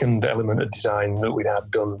the second element of design that we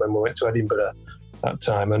had done when we went to Edinburgh that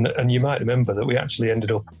time. And you might remember that we actually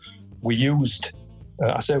we used.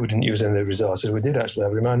 I say we didn't use any of the resources. We did actually. I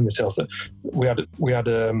reminded myself that we had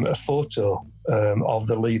a photo of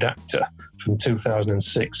the lead actor from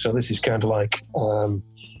 2006. So this is kind of like when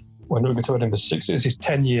we got to Edinburgh 6. This is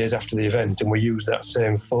 10 years after the event, and we used that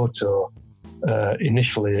same photo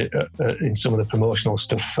initially in some of the promotional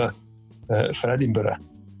stuff for Edinburgh.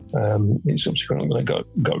 It subsequently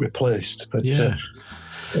got replaced, but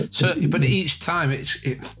but each time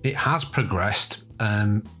it has progressed.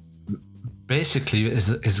 Basically,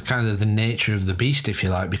 is kind of the nature of the beast, if you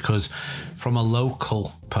like, because from a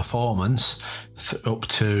local performance up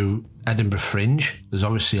to Edinburgh Fringe, there's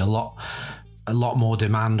obviously a lot more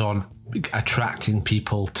demand on attracting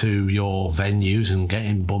people to your venues and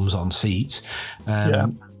getting bums on seats.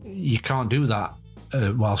 You can't do that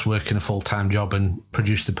whilst working a full-time job and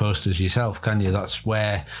produce the posters yourself, can you? That's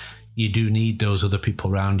where you do need those other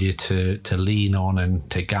people around you to lean on and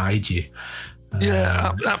to guide you.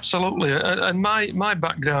 Yeah, absolutely. And my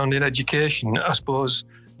background in education, I suppose,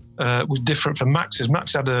 was different from Max's.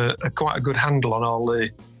 Max had quite a good handle on all the,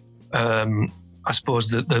 I suppose,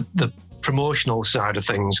 the promotional side of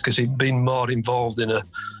things, because he'd been more involved in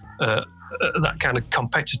that kind of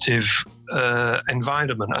competitive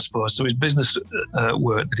environment, I suppose. So his business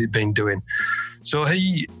work that he'd been doing. So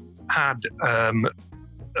he had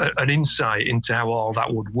an insight into how all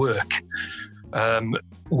that would work.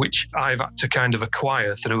 which I've had to kind of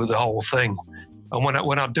acquire through the whole thing. And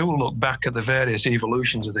when I do look back at the various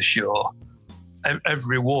evolutions of the show,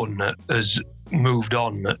 every one has moved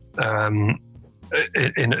on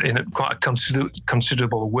in a quite a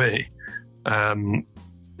considerable way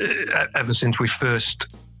ever since we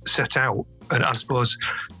first set out. And I suppose,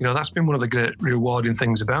 that's been one of the great rewarding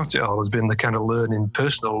things about it all, has been the kind of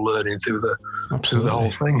personal learning through the whole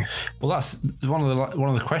thing. Well, that's one of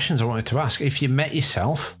the questions I wanted to ask. If you met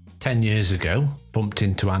yourself 10 years ago, bumped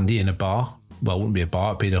into Andy in a bar, well, it wouldn't be a bar,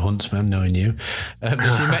 it'd be the Huntsman, knowing you.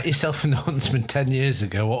 If you met yourself in the Huntsman 10 years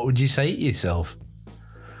ago, what would you say to yourself?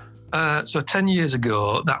 So 10 years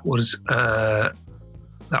ago, that was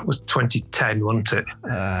 2010, wasn't it?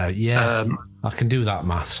 Yeah, I can do that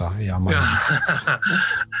maths.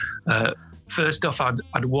 First off,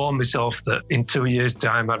 I'd warned myself that in 2 years'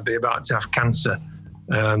 time I'd be about to have cancer.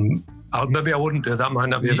 Maybe I wouldn't do that. Might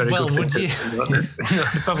not be a very good thing to do. No,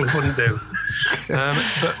 I probably wouldn't do.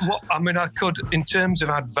 But I could, in terms of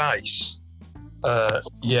advice,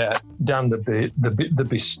 Dan, there'd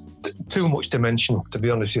be too much to mention, to be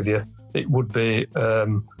honest with you. It would be. All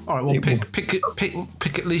right. Well,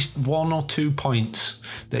 pick at least 1 or 2 points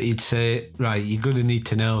that you'd say, right, you're going to need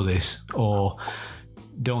to know this, or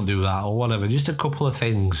don't do that, or whatever. Just a couple of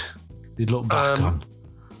things you'd look back on.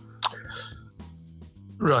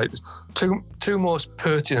 Right. Two most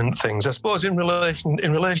pertinent things, I suppose, in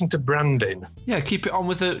relation to branding. Yeah, keep it on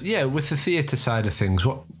with the theatre side of things.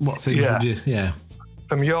 What things would you? Yeah.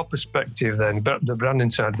 From your perspective, then, the branding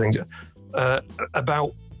side of things, about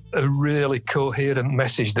a really coherent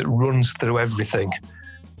message that runs through everything,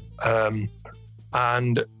 and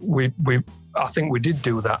I think we did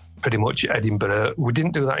do that pretty much at Edinburgh. We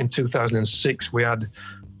didn't do that in 2006. We had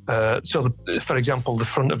for example, the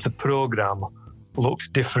front of the programme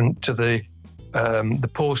looked different to the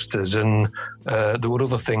posters, and there were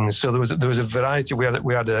other things. So there was a variety. We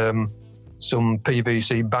had some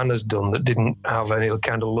PVC banners done that didn't have any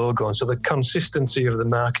kind of logo on. So the consistency of the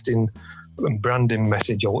marketing and branding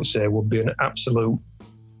message, I would say, would be an absolute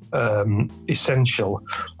essential.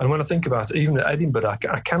 And when I think about it, even at Edinburgh,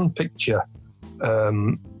 I can picture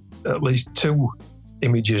at least 2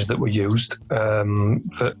 images that were used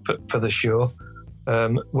for the show.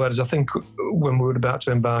 Whereas I think when we were about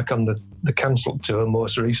to embark on the cancelled tour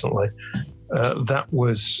most recently, that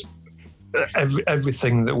was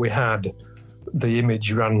everything that we had. The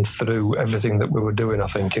image ran through everything that we were doing, I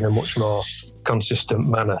think, in a much more consistent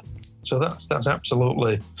manner. So that's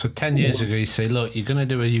absolutely. So 10 years ago, you say, look, you're going to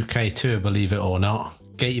do a UK tour, believe it or not.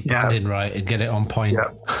 Get your branding right and get it on point.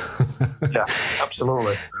 Yeah,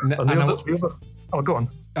 absolutely. Go on.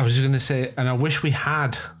 I was just going to say, and I wish we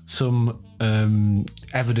had some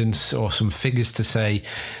evidence or some figures to say,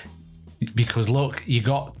 because look, you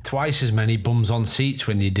got twice as many bums on seats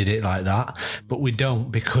when you did it like that, but we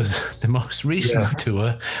don't, because the most recent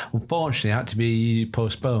tour, unfortunately, had to be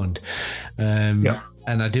postponed.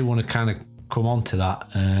 And I do want to kind of come on to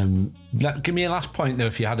that. Give me a last point though.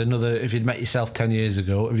 If you'd met yourself 10 years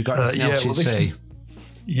ago, have you got anything else you'd say?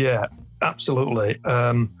 Yeah, absolutely.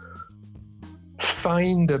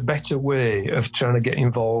 Find a better way of trying to get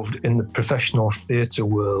involved in the professional theatre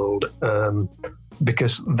world,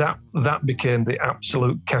 because that became the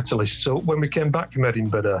absolute catalyst. So when we came back from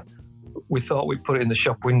Edinburgh, we thought we'd put it in the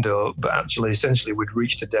shop window, but actually, essentially, we'd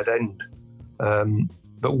reached a dead end.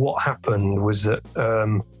 But what happened was that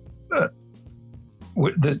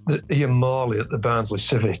the Ian Morley at the Barnsley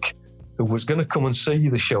Civic, who was going to come and see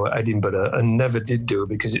the show at Edinburgh and never did do,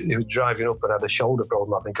 because he was driving up and had a shoulder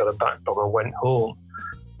problem, I think, or a back problem, and went home.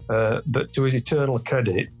 But to his eternal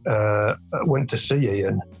credit, went to see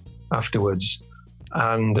Ian afterwards,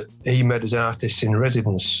 and he made us artists in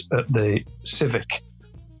residence at the Civic.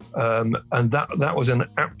 And that was an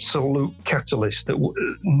absolute catalyst. That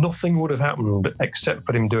nothing would have happened except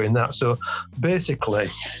for him doing that. So basically,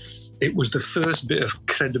 it was the first bit of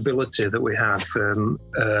credibility that we had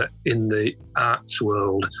in the arts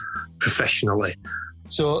world professionally.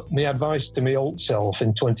 So my advice to my old self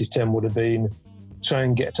in 2010 would have been try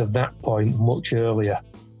and get to that point much earlier,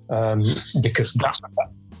 because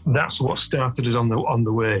that's what started us on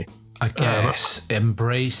the way. I guess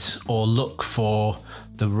embrace or look for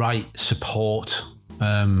the right support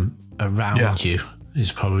around you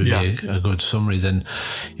is probably a good summary. Then,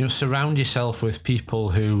 surround yourself with people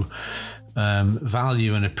who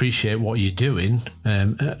value and appreciate what you're doing.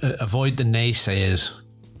 Avoid the naysayers.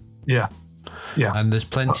 Yeah. And there's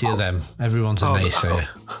plenty of them. Everyone's a naysayer.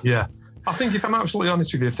 Yeah. I think if I'm absolutely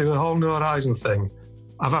honest with you, through the whole No Horizon thing,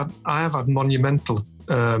 I have had monumental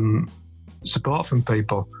support from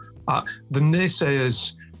people. The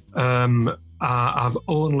naysayers, I've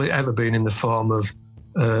only ever been in the form of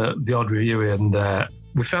the odd review, and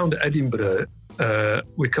we found at Edinburgh,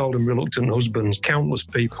 we called them reluctant husbands, countless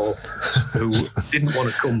people who didn't want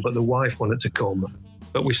to come, but the wife wanted to come.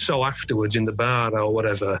 But we saw afterwards in the bar or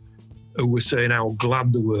whatever, who were saying how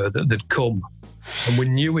glad they were that they'd come. And we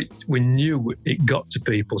knew it got to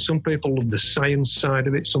people. Some people love the science side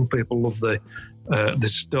of it. Some people love the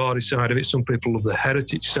story side of it. Some people love the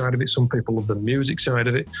heritage side of it. Some people love the music side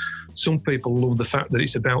of it. Some people love the fact that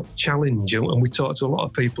it's about challenge. And we talked to a lot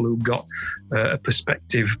of people who got a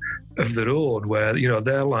perspective of their own, where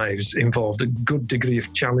their lives involved a good degree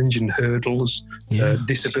of challenge and hurdles,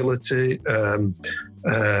 disability,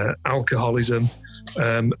 alcoholism.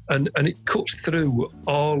 And it cuts through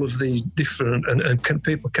all of these different, and can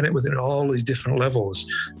people connect with it at all these different levels.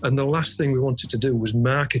 And the last thing we wanted to do was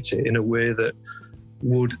market it in a way that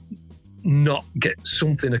would not get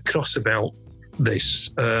something across about this.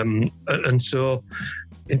 And so,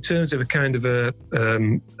 in terms of a kind of a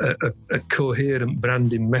coherent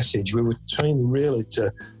branding message, we were trying really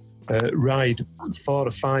to ride 4 or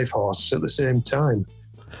 5 horses at the same time.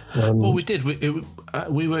 Well, we did.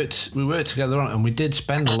 We worked together on it, and we did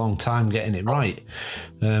spend a long time getting it right.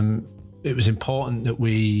 It was important that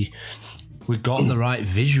we got the right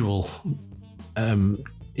visual in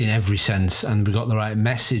every sense, and we got the right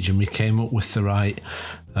message, and we came up with the right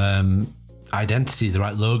identity, the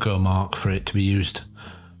right logo mark for it to be used.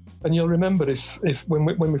 And you'll remember if when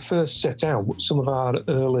we first set out, some of our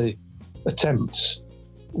early attempts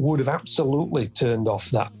would have absolutely turned off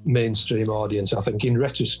that mainstream audience, I think, in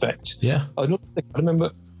retrospect. Yeah. I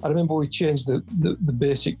remember we changed the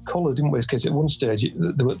basic colour, didn't we? Because at one stage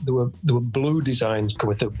there were blue designs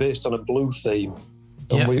coming through based on a blue theme.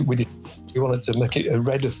 And we wanted to make it a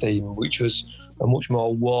redder theme, which was a much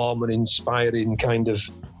more warm and inspiring kind of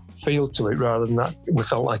feel to it, rather than that we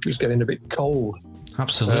felt like it was getting a bit cold.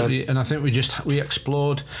 Absolutely. And I think we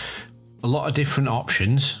explored a lot of different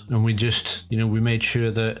options, and we just, we made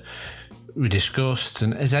sure that we discussed,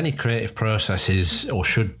 and as any creative process is or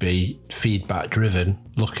should be, feedback driven,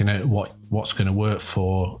 looking at what's going to work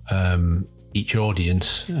for each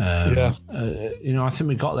audience. I think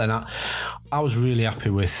we got there. Now, I was really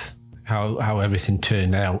happy with how everything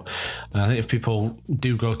turned out. And I think if people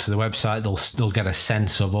do go to the website, they'll get a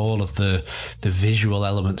sense of all of the visual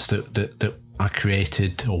elements that I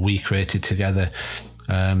created, or we created together,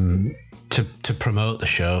 to promote the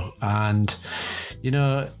show. And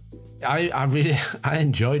I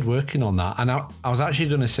enjoyed working on that. And I was actually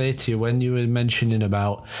going to say to you, when you were mentioning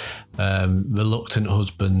about reluctant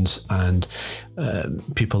husbands and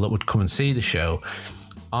people that would come and see the show,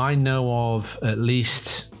 I know of at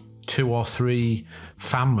least 2 or 3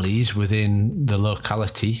 families within the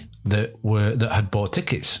locality that had bought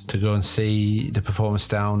tickets to go and see the performance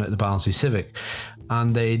down at the Barnsley Civic,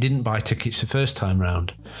 and they didn't buy tickets the first time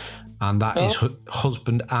round. And that is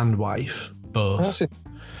husband and wife both.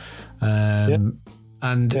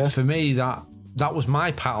 For me, that was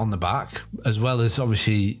my pat on the back, as well as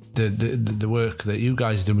obviously the work that you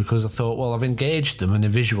guys do, because I thought, well, I've engaged them in a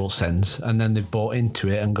visual sense, and then they've bought into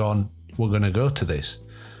it and gone, we're going to go to this.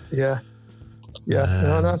 Yeah.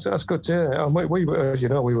 That's good to hear. We were, as you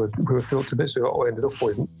know, we were thrilled to bits with what we ended up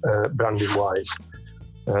with branding wise.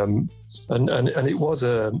 And it was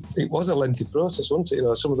a lengthy process, wasn't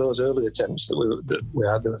it? Some of those early attempts that we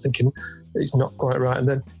had, they were thinking it's not quite right, and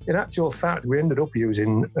then in actual fact we ended up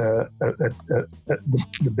using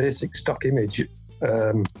the basic stock image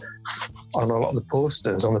on a lot of the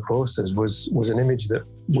posters. On the posters was an image that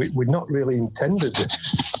we'd not really intended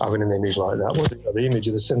having an image like that, was it? The image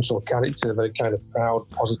of the central character, a very kind of proud,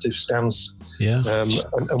 positive stance. Yeah.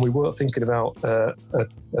 And we weren't thinking about a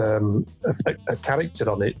character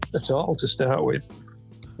on it at all to start with.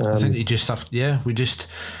 I think you just have,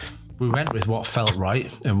 we went with what felt right,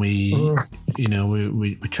 and we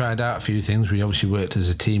tried out a few things. We obviously worked as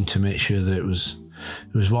a team to make sure that it was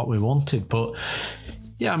what we wanted. But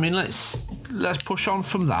yeah, I mean, let's push on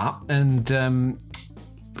from that and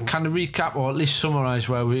kind of recap, or at least summarise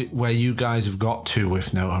where you guys have got to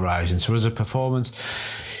with No Horizon. So as a performance,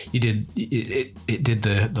 you did it did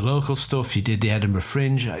the local stuff, you did the Edinburgh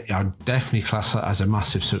Fringe. I'd definitely class that as a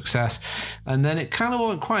massive success. And then it kind of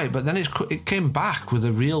went quiet, but then it came back with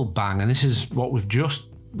a real bang. And this is what we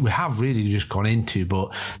have really just gone into,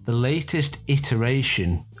 but the latest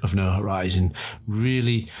iteration of No Horizon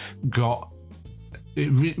really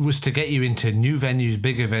was to get you into new venues,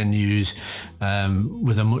 bigger venues,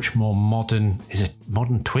 with a much more modern, is it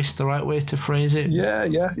modern twist the right way to phrase it? Yeah,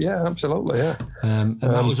 absolutely, yeah. And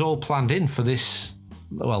that was all planned in for this,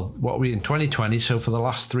 well, what are we in 2020, so for the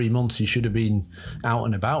last 3 months you should have been out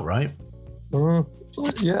and about, right?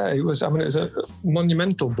 Yeah, it was. I mean, it was a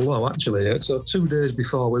monumental blow, actually. So 2 days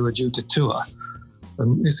before we were due to tour,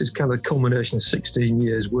 and this is kind of the culmination of 16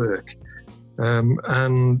 years' work.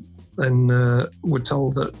 And then we're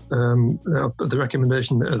told that the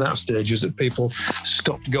recommendation at that stage was that people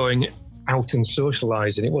stopped going out and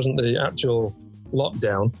socialising. It wasn't the actual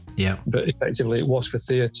lockdown, but effectively it was for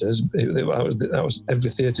theatres. That was every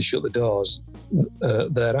theatre shut the doors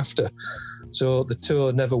thereafter. So the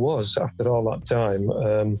tour never was after all that time,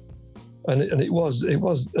 and it was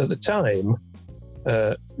at the time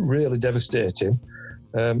really devastating.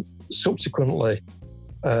 Subsequently,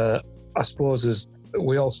 I suppose as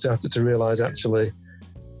we all started to realise actually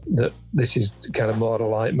that this is kind of more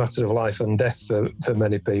a matter of life and death for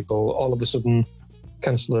many people. All of a sudden,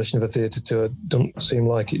 cancellation of a theatre tour doesn't seem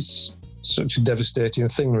like it's such a devastating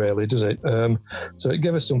thing, really, does it? So it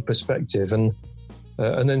gave us some perspective, and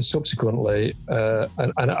then subsequently,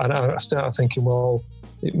 and I started thinking, well,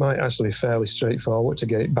 it might actually be fairly straightforward to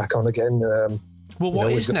get it back on again. Well,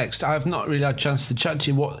 what is next? I've not really had a chance to chat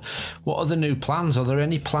to you. What are the new plans? Are there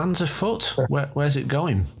any plans afoot? Where's it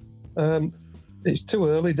going? It's too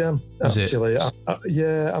early, Dan, actually.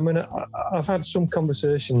 I mean, I've had some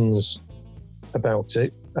conversations about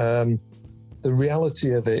it. The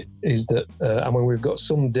reality of it is that, we've got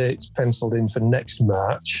some dates penciled in for next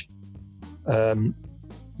March,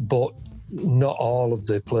 but not all of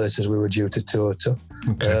the places we were due to tour to.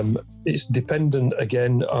 Okay. It's dependent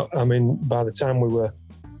again. I mean, by the time we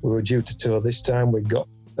were due to tour this time, we got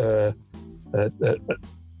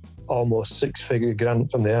almost 6-figure grant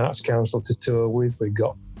from the Arts Council to tour with. We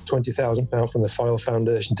got £20,000 from the Foyle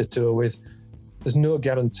Foundation to tour with. There's no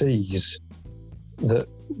guarantees that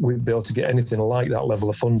we'd be able to get anything like that level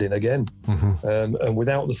of funding again. Mm-hmm. And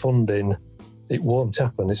without the funding, it won't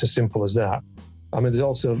happen. It's as simple as that. I mean, there's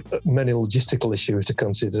also many logistical issues to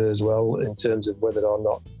consider as well in terms of whether or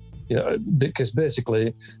not, because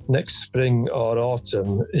basically next spring or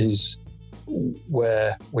autumn is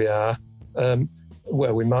where we are,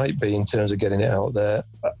 where we might be in terms of getting it out there.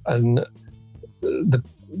 And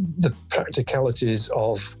the practicalities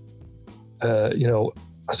of,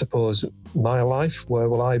 I suppose, my life, where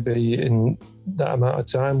will I be in that amount of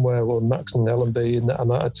time? Where will Max and Ellen be in that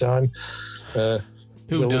amount of time?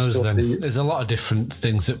 Who knows then? There's a lot of different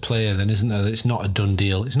things at play then, isn't there? It's not a done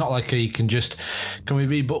deal. It's not like you can we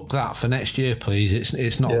rebook that for next year, please?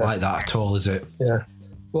 It's not like that at all, is it? Yeah.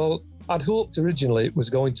 Well, I'd hoped originally it was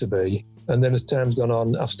going to be, and then as time's gone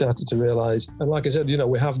on, I've started to realise, and like I said,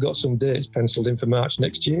 we have got some dates penciled in for March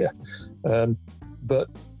next year, but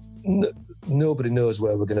nobody knows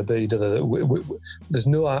where we're going to be, do they? There's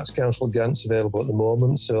no Arts Council grants available at the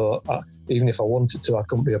moment, so even if I wanted to, I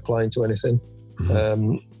couldn't be applying to anything.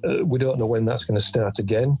 We don't know when that's going to start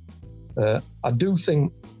again. I do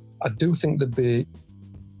think they'd be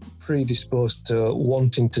predisposed to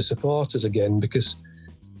wanting to support us again, because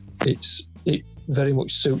it very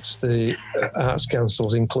much suits the Arts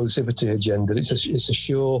Council's inclusivity agenda. It's a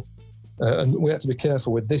show, and we have to be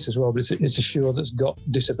careful with this as well, but it's a show that's got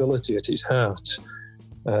disability at its heart.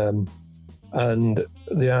 And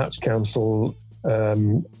the Arts Council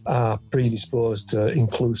are predisposed to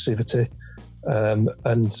inclusivity.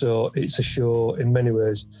 And so it's a show in many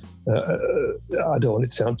ways, I don't want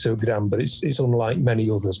it to sound too grand, but it's unlike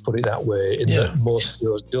many others, put it that way, in that most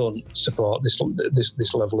shows don't support this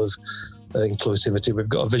level of inclusivity. We've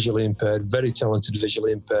got a visually impaired, very talented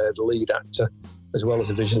visually impaired lead actor, as well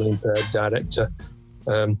as a visually impaired director.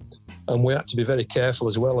 And we had to be very careful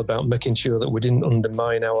as well about making sure that we didn't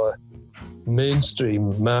undermine our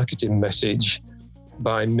mainstream marketing message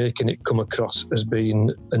by making it come across as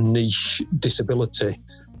being a niche disability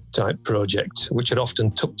type project, which are often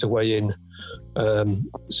tucked away in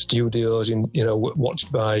studios,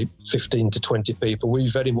 watched by 15 to 20 people. We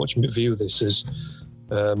very much view this as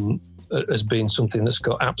being something that's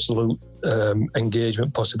got absolute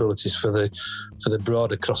engagement possibilities for the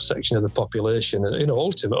broader cross section of the population. And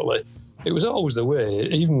ultimately, it was always the way,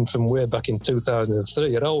 even from way back in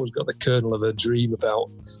 2003. I'd always got the kernel of a dream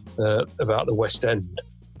about the West End.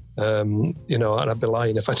 And I'd be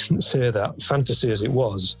lying if I didn't say that. Fantasy as it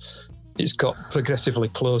was, it's got progressively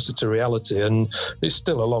closer to reality, and it's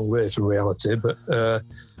still a long way from reality. But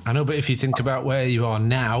I know, but if you think about where you are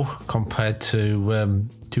now compared to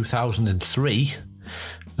 2003,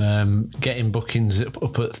 getting bookings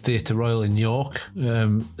up at Theatre Royal in York,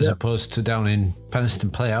 as opposed to down in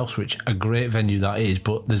Penistone Playhouse, which a great venue that is,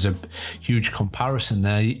 but there's a huge comparison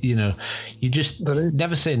there. You just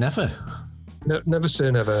never say never. No, never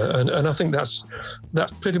say never, and I think that's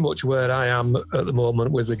pretty much where I am at the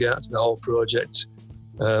moment with regard to the whole project.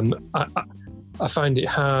 I find it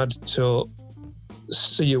hard to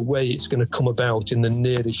see a way it's going to come about in the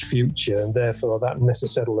nearish future, and therefore that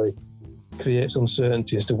necessarily creates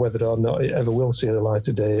uncertainty as to whether or not it ever will see the light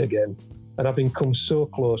of day again. And having come so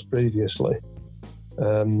close previously,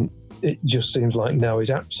 it just seems like now is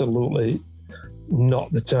absolutely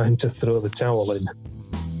not the time to throw the towel in.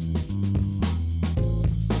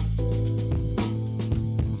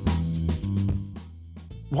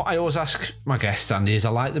 What I always ask my guests, Andy, is I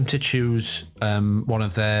like them to choose one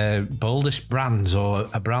of their boldest brands, or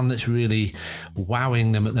a brand that's really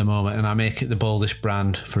wowing them at the moment, and I make it the boldest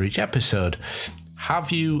brand for each episode.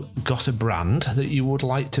 Have you got a brand that you would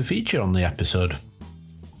like to feature on the episode?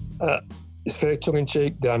 It's very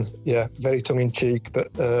tongue-in-cheek, Dan. Yeah, very tongue-in-cheek.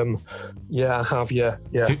 But yeah, I have, yeah.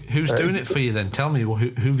 Who's doing it for you then? Tell me, who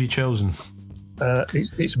have you chosen?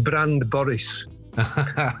 It's brand Boris.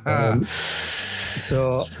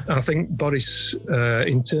 So I think Boris,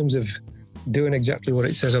 in terms of doing exactly what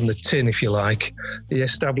it says on the tin, if you like, he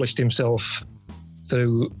established himself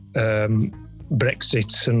through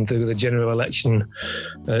Brexit and through the general election,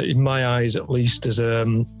 in my eyes at least, as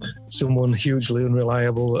someone hugely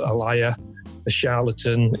unreliable, a liar, a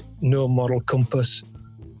charlatan, no moral compass,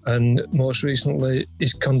 and most recently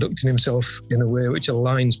is conducting himself in a way which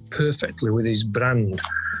aligns perfectly with his brand.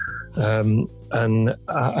 And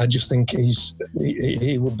I just think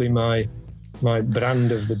he would be my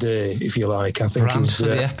brand of the day, if you like. I think brand for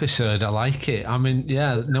the episode. I like it. I mean,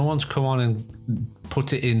 yeah, no one's come on and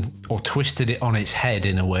put it in or twisted it on its head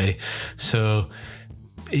in a way. So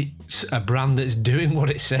it's a brand that's doing what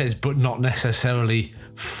it says, but not necessarily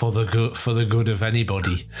for the good of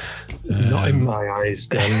anybody. Not in my eyes,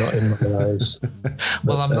 Dan. Not in my eyes.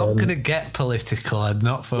 Well, I'm not going to get political. I'd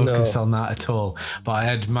not focus on that at all. But I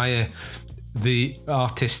admire the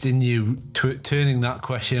artist in you turning that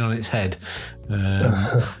question on its head.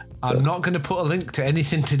 I'm not going to put a link to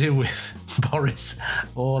anything to do with Boris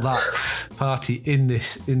or that party in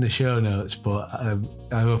the show notes, but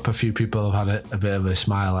I hope a few people have had a bit of a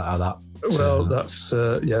smile out of that. Well, that's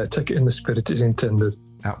take it in the spirit it's intended.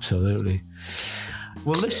 Absolutely.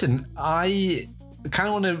 Well, listen, I kind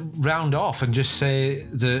of want to round off and just say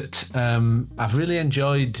that I've really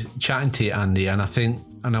enjoyed chatting to you, Andy, and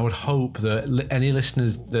I would hope that any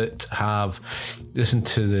listeners that have listened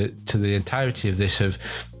to the entirety of this have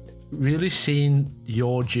really seen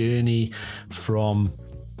your journey from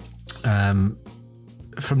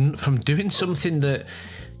doing something that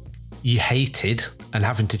you hated and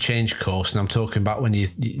having to change course. And I'm talking about when you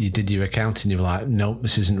did your accounting, you were like, nope,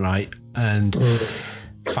 this isn't right. And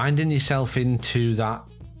finding yourself into that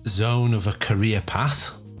zone of a career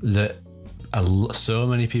path that so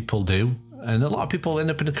many people do. And a lot of people end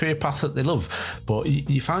up in a career path that they love. But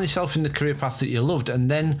you found yourself in the career path that you loved. And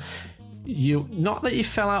then not that you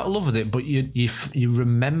fell out of love with it, but you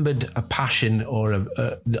remembered a passion or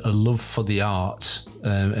a love for the arts,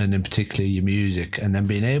 and in particular your music, and then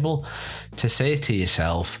being able to say to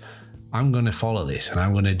yourself, I'm going to follow this and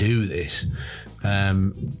I'm going to do this.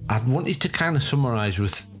 I'd want you to kind of summarise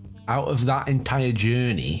with, out of that entire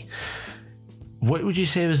journey, what would you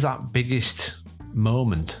say was that biggest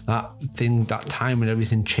moment, that time when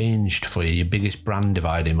everything changed for you, your biggest brand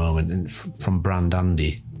dividing moment from Brand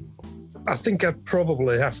Andy? I think I'd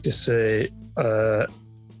probably have to say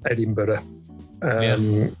Edinburgh.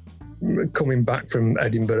 Coming back from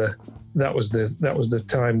Edinburgh, that was the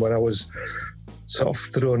time when I was sort of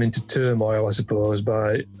thrown into turmoil, I suppose,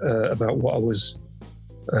 by about what I was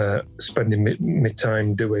spending my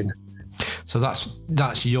time doing. So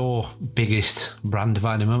that's your biggest brand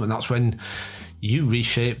dividing moment. That's when you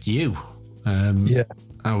reshaped you.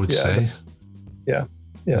 I would say. Yeah.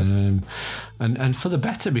 And for the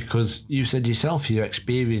better, because you said yourself you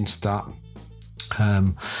experienced that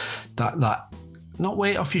not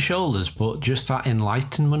weight off your shoulders, but just that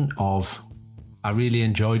enlightenment of, I really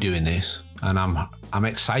enjoy doing this, and I'm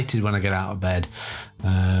excited when I get out of bed.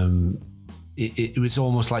 It was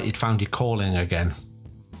almost like you'd found your calling again.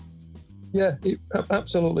 Yeah, it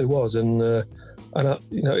absolutely was, and I,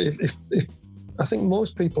 if I think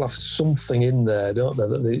most people have something in there, don't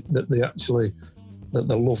they, that they actually that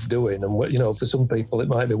they love doing. And, for some people, it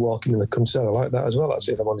might be walking in the countryside. I like that as well,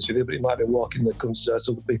 actually, if I'm honest with you, but it might be walking in the countryside.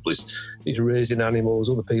 Other people, it's raising animals.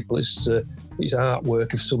 Other people, it's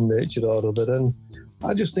artwork of some nature or other. And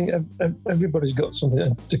I just think everybody's got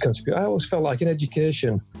something to contribute. I always felt like in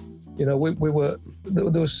education, there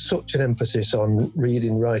was such an emphasis on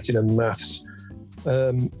reading, writing and maths.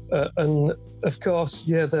 And of course,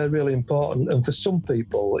 they're really important. And for some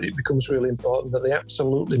people, it becomes really important that they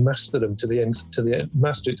absolutely master them to the nth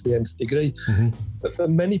degree. Mm-hmm. But for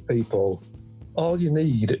many people, all you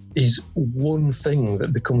need is one thing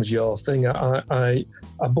that becomes your thing. I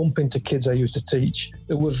bump into kids I used to teach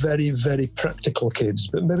that were very, very practical kids,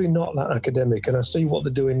 but maybe not that academic. And I see what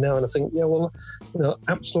they're doing now, and I think, yeah, well,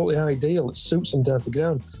 absolutely ideal. It suits them down to the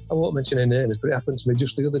ground. I won't mention any names, but it happened to me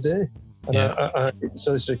just the other day. And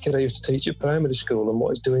so this is a kid I used to teach at primary school, and what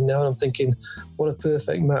he's doing now, and I'm thinking, what a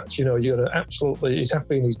perfect match. You're absolutely, he's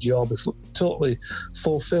happy in his job, he's totally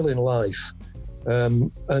fulfilling life.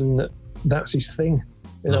 And that's his thing.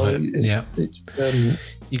 You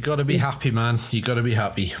got to be happy, man. You got to be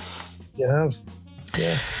happy. You have.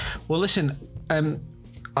 Yeah. Well, listen,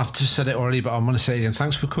 I've just said it already, but I'm going to say it again.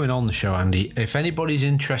 Thanks for coming on the show, Andy. If anybody's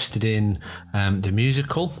interested in the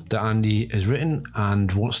musical that Andy has written and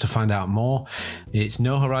wants to find out more, it's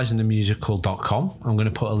nohorizonthemusical.com. I'm going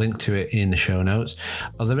to put a link to it in the show notes.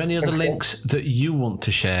 Are there any other links that you want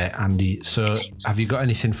to share, Andy? So have you got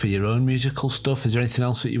anything for your own musical stuff? Is there anything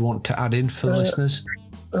else that you want to add in for the listeners?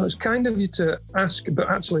 Well, it's kind of you to ask, but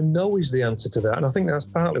actually know is the answer to that. And I think that's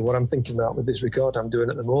partly what I'm thinking about with this record I'm doing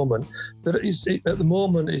at the moment. But at the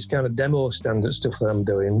moment, it's kind of demo standard stuff that I'm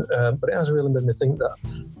doing. But it has really made me think that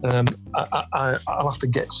I'll have to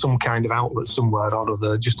get some kind of outlet somewhere or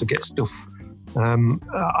other just to get stuff.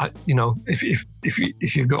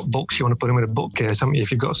 If you've got books, you want to put them in a bookcase. If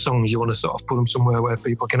you've got songs, you want to sort of put them somewhere where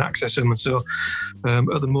people can access them. And so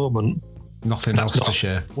at the moment, nothing else to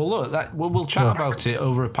share. Well, look, we'll chat about it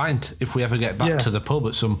over a pint if we ever get back to the pub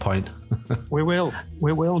at some point. We will,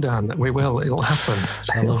 Dan. We will. It'll happen.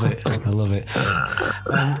 I love it.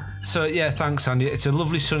 So, thanks, Andy. It's a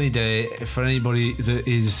lovely sunny day. For anybody that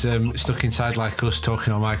is stuck inside like us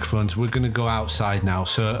talking on microphones, we're going to go outside now.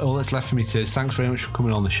 So all that's left for me to say is thanks very much for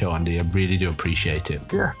coming on the show, Andy. I really do appreciate it.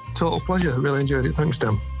 Yeah, total pleasure. Really enjoyed it. Thanks,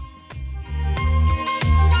 Dan.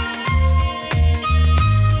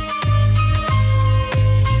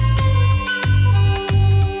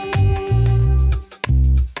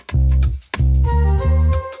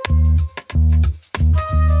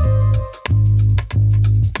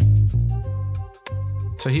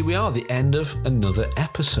 So here we are, the end of another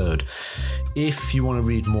episode. If you want to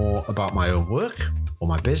read more about my own work or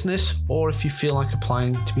my business, or if you feel like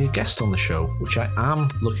applying to be a guest on the show, which I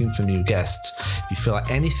am looking for new guests, if you feel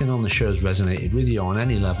like anything on the show has resonated with you on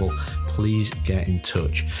any level, please get in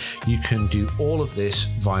touch. You can do all of this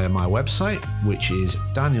via my website, which is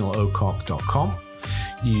danielocock.com.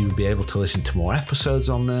 You'll be able to listen to more episodes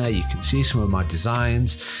on there. You can see some of my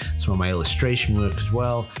designs, some of my illustration work as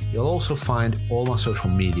well. You'll also find all my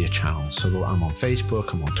social media channels. So I'm on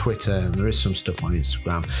Facebook, I'm on Twitter, and there is some stuff on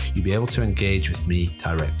Instagram. You'll be able to engage with me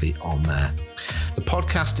directly on there. The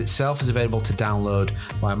podcast itself is available to download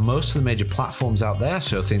via most of the major platforms out there.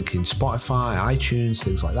 So thinking Spotify, iTunes,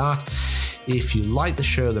 things like that. If you like the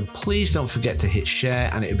show, then please don't forget to hit share,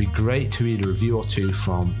 and it would be great to read a review or two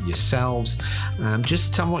from yourselves.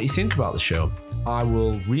 Just tell me what you think about the show. I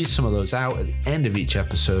will read some of those out at the end of each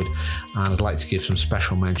episode, and I'd like to give some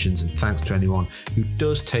special mentions and thanks to anyone who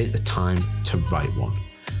does take the time to write one.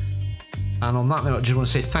 And on that note, I just want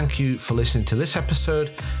to say thank you for listening to this episode.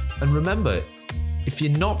 And remember, if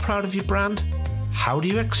you're not proud of your brand, how do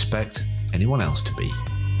you expect anyone else to be?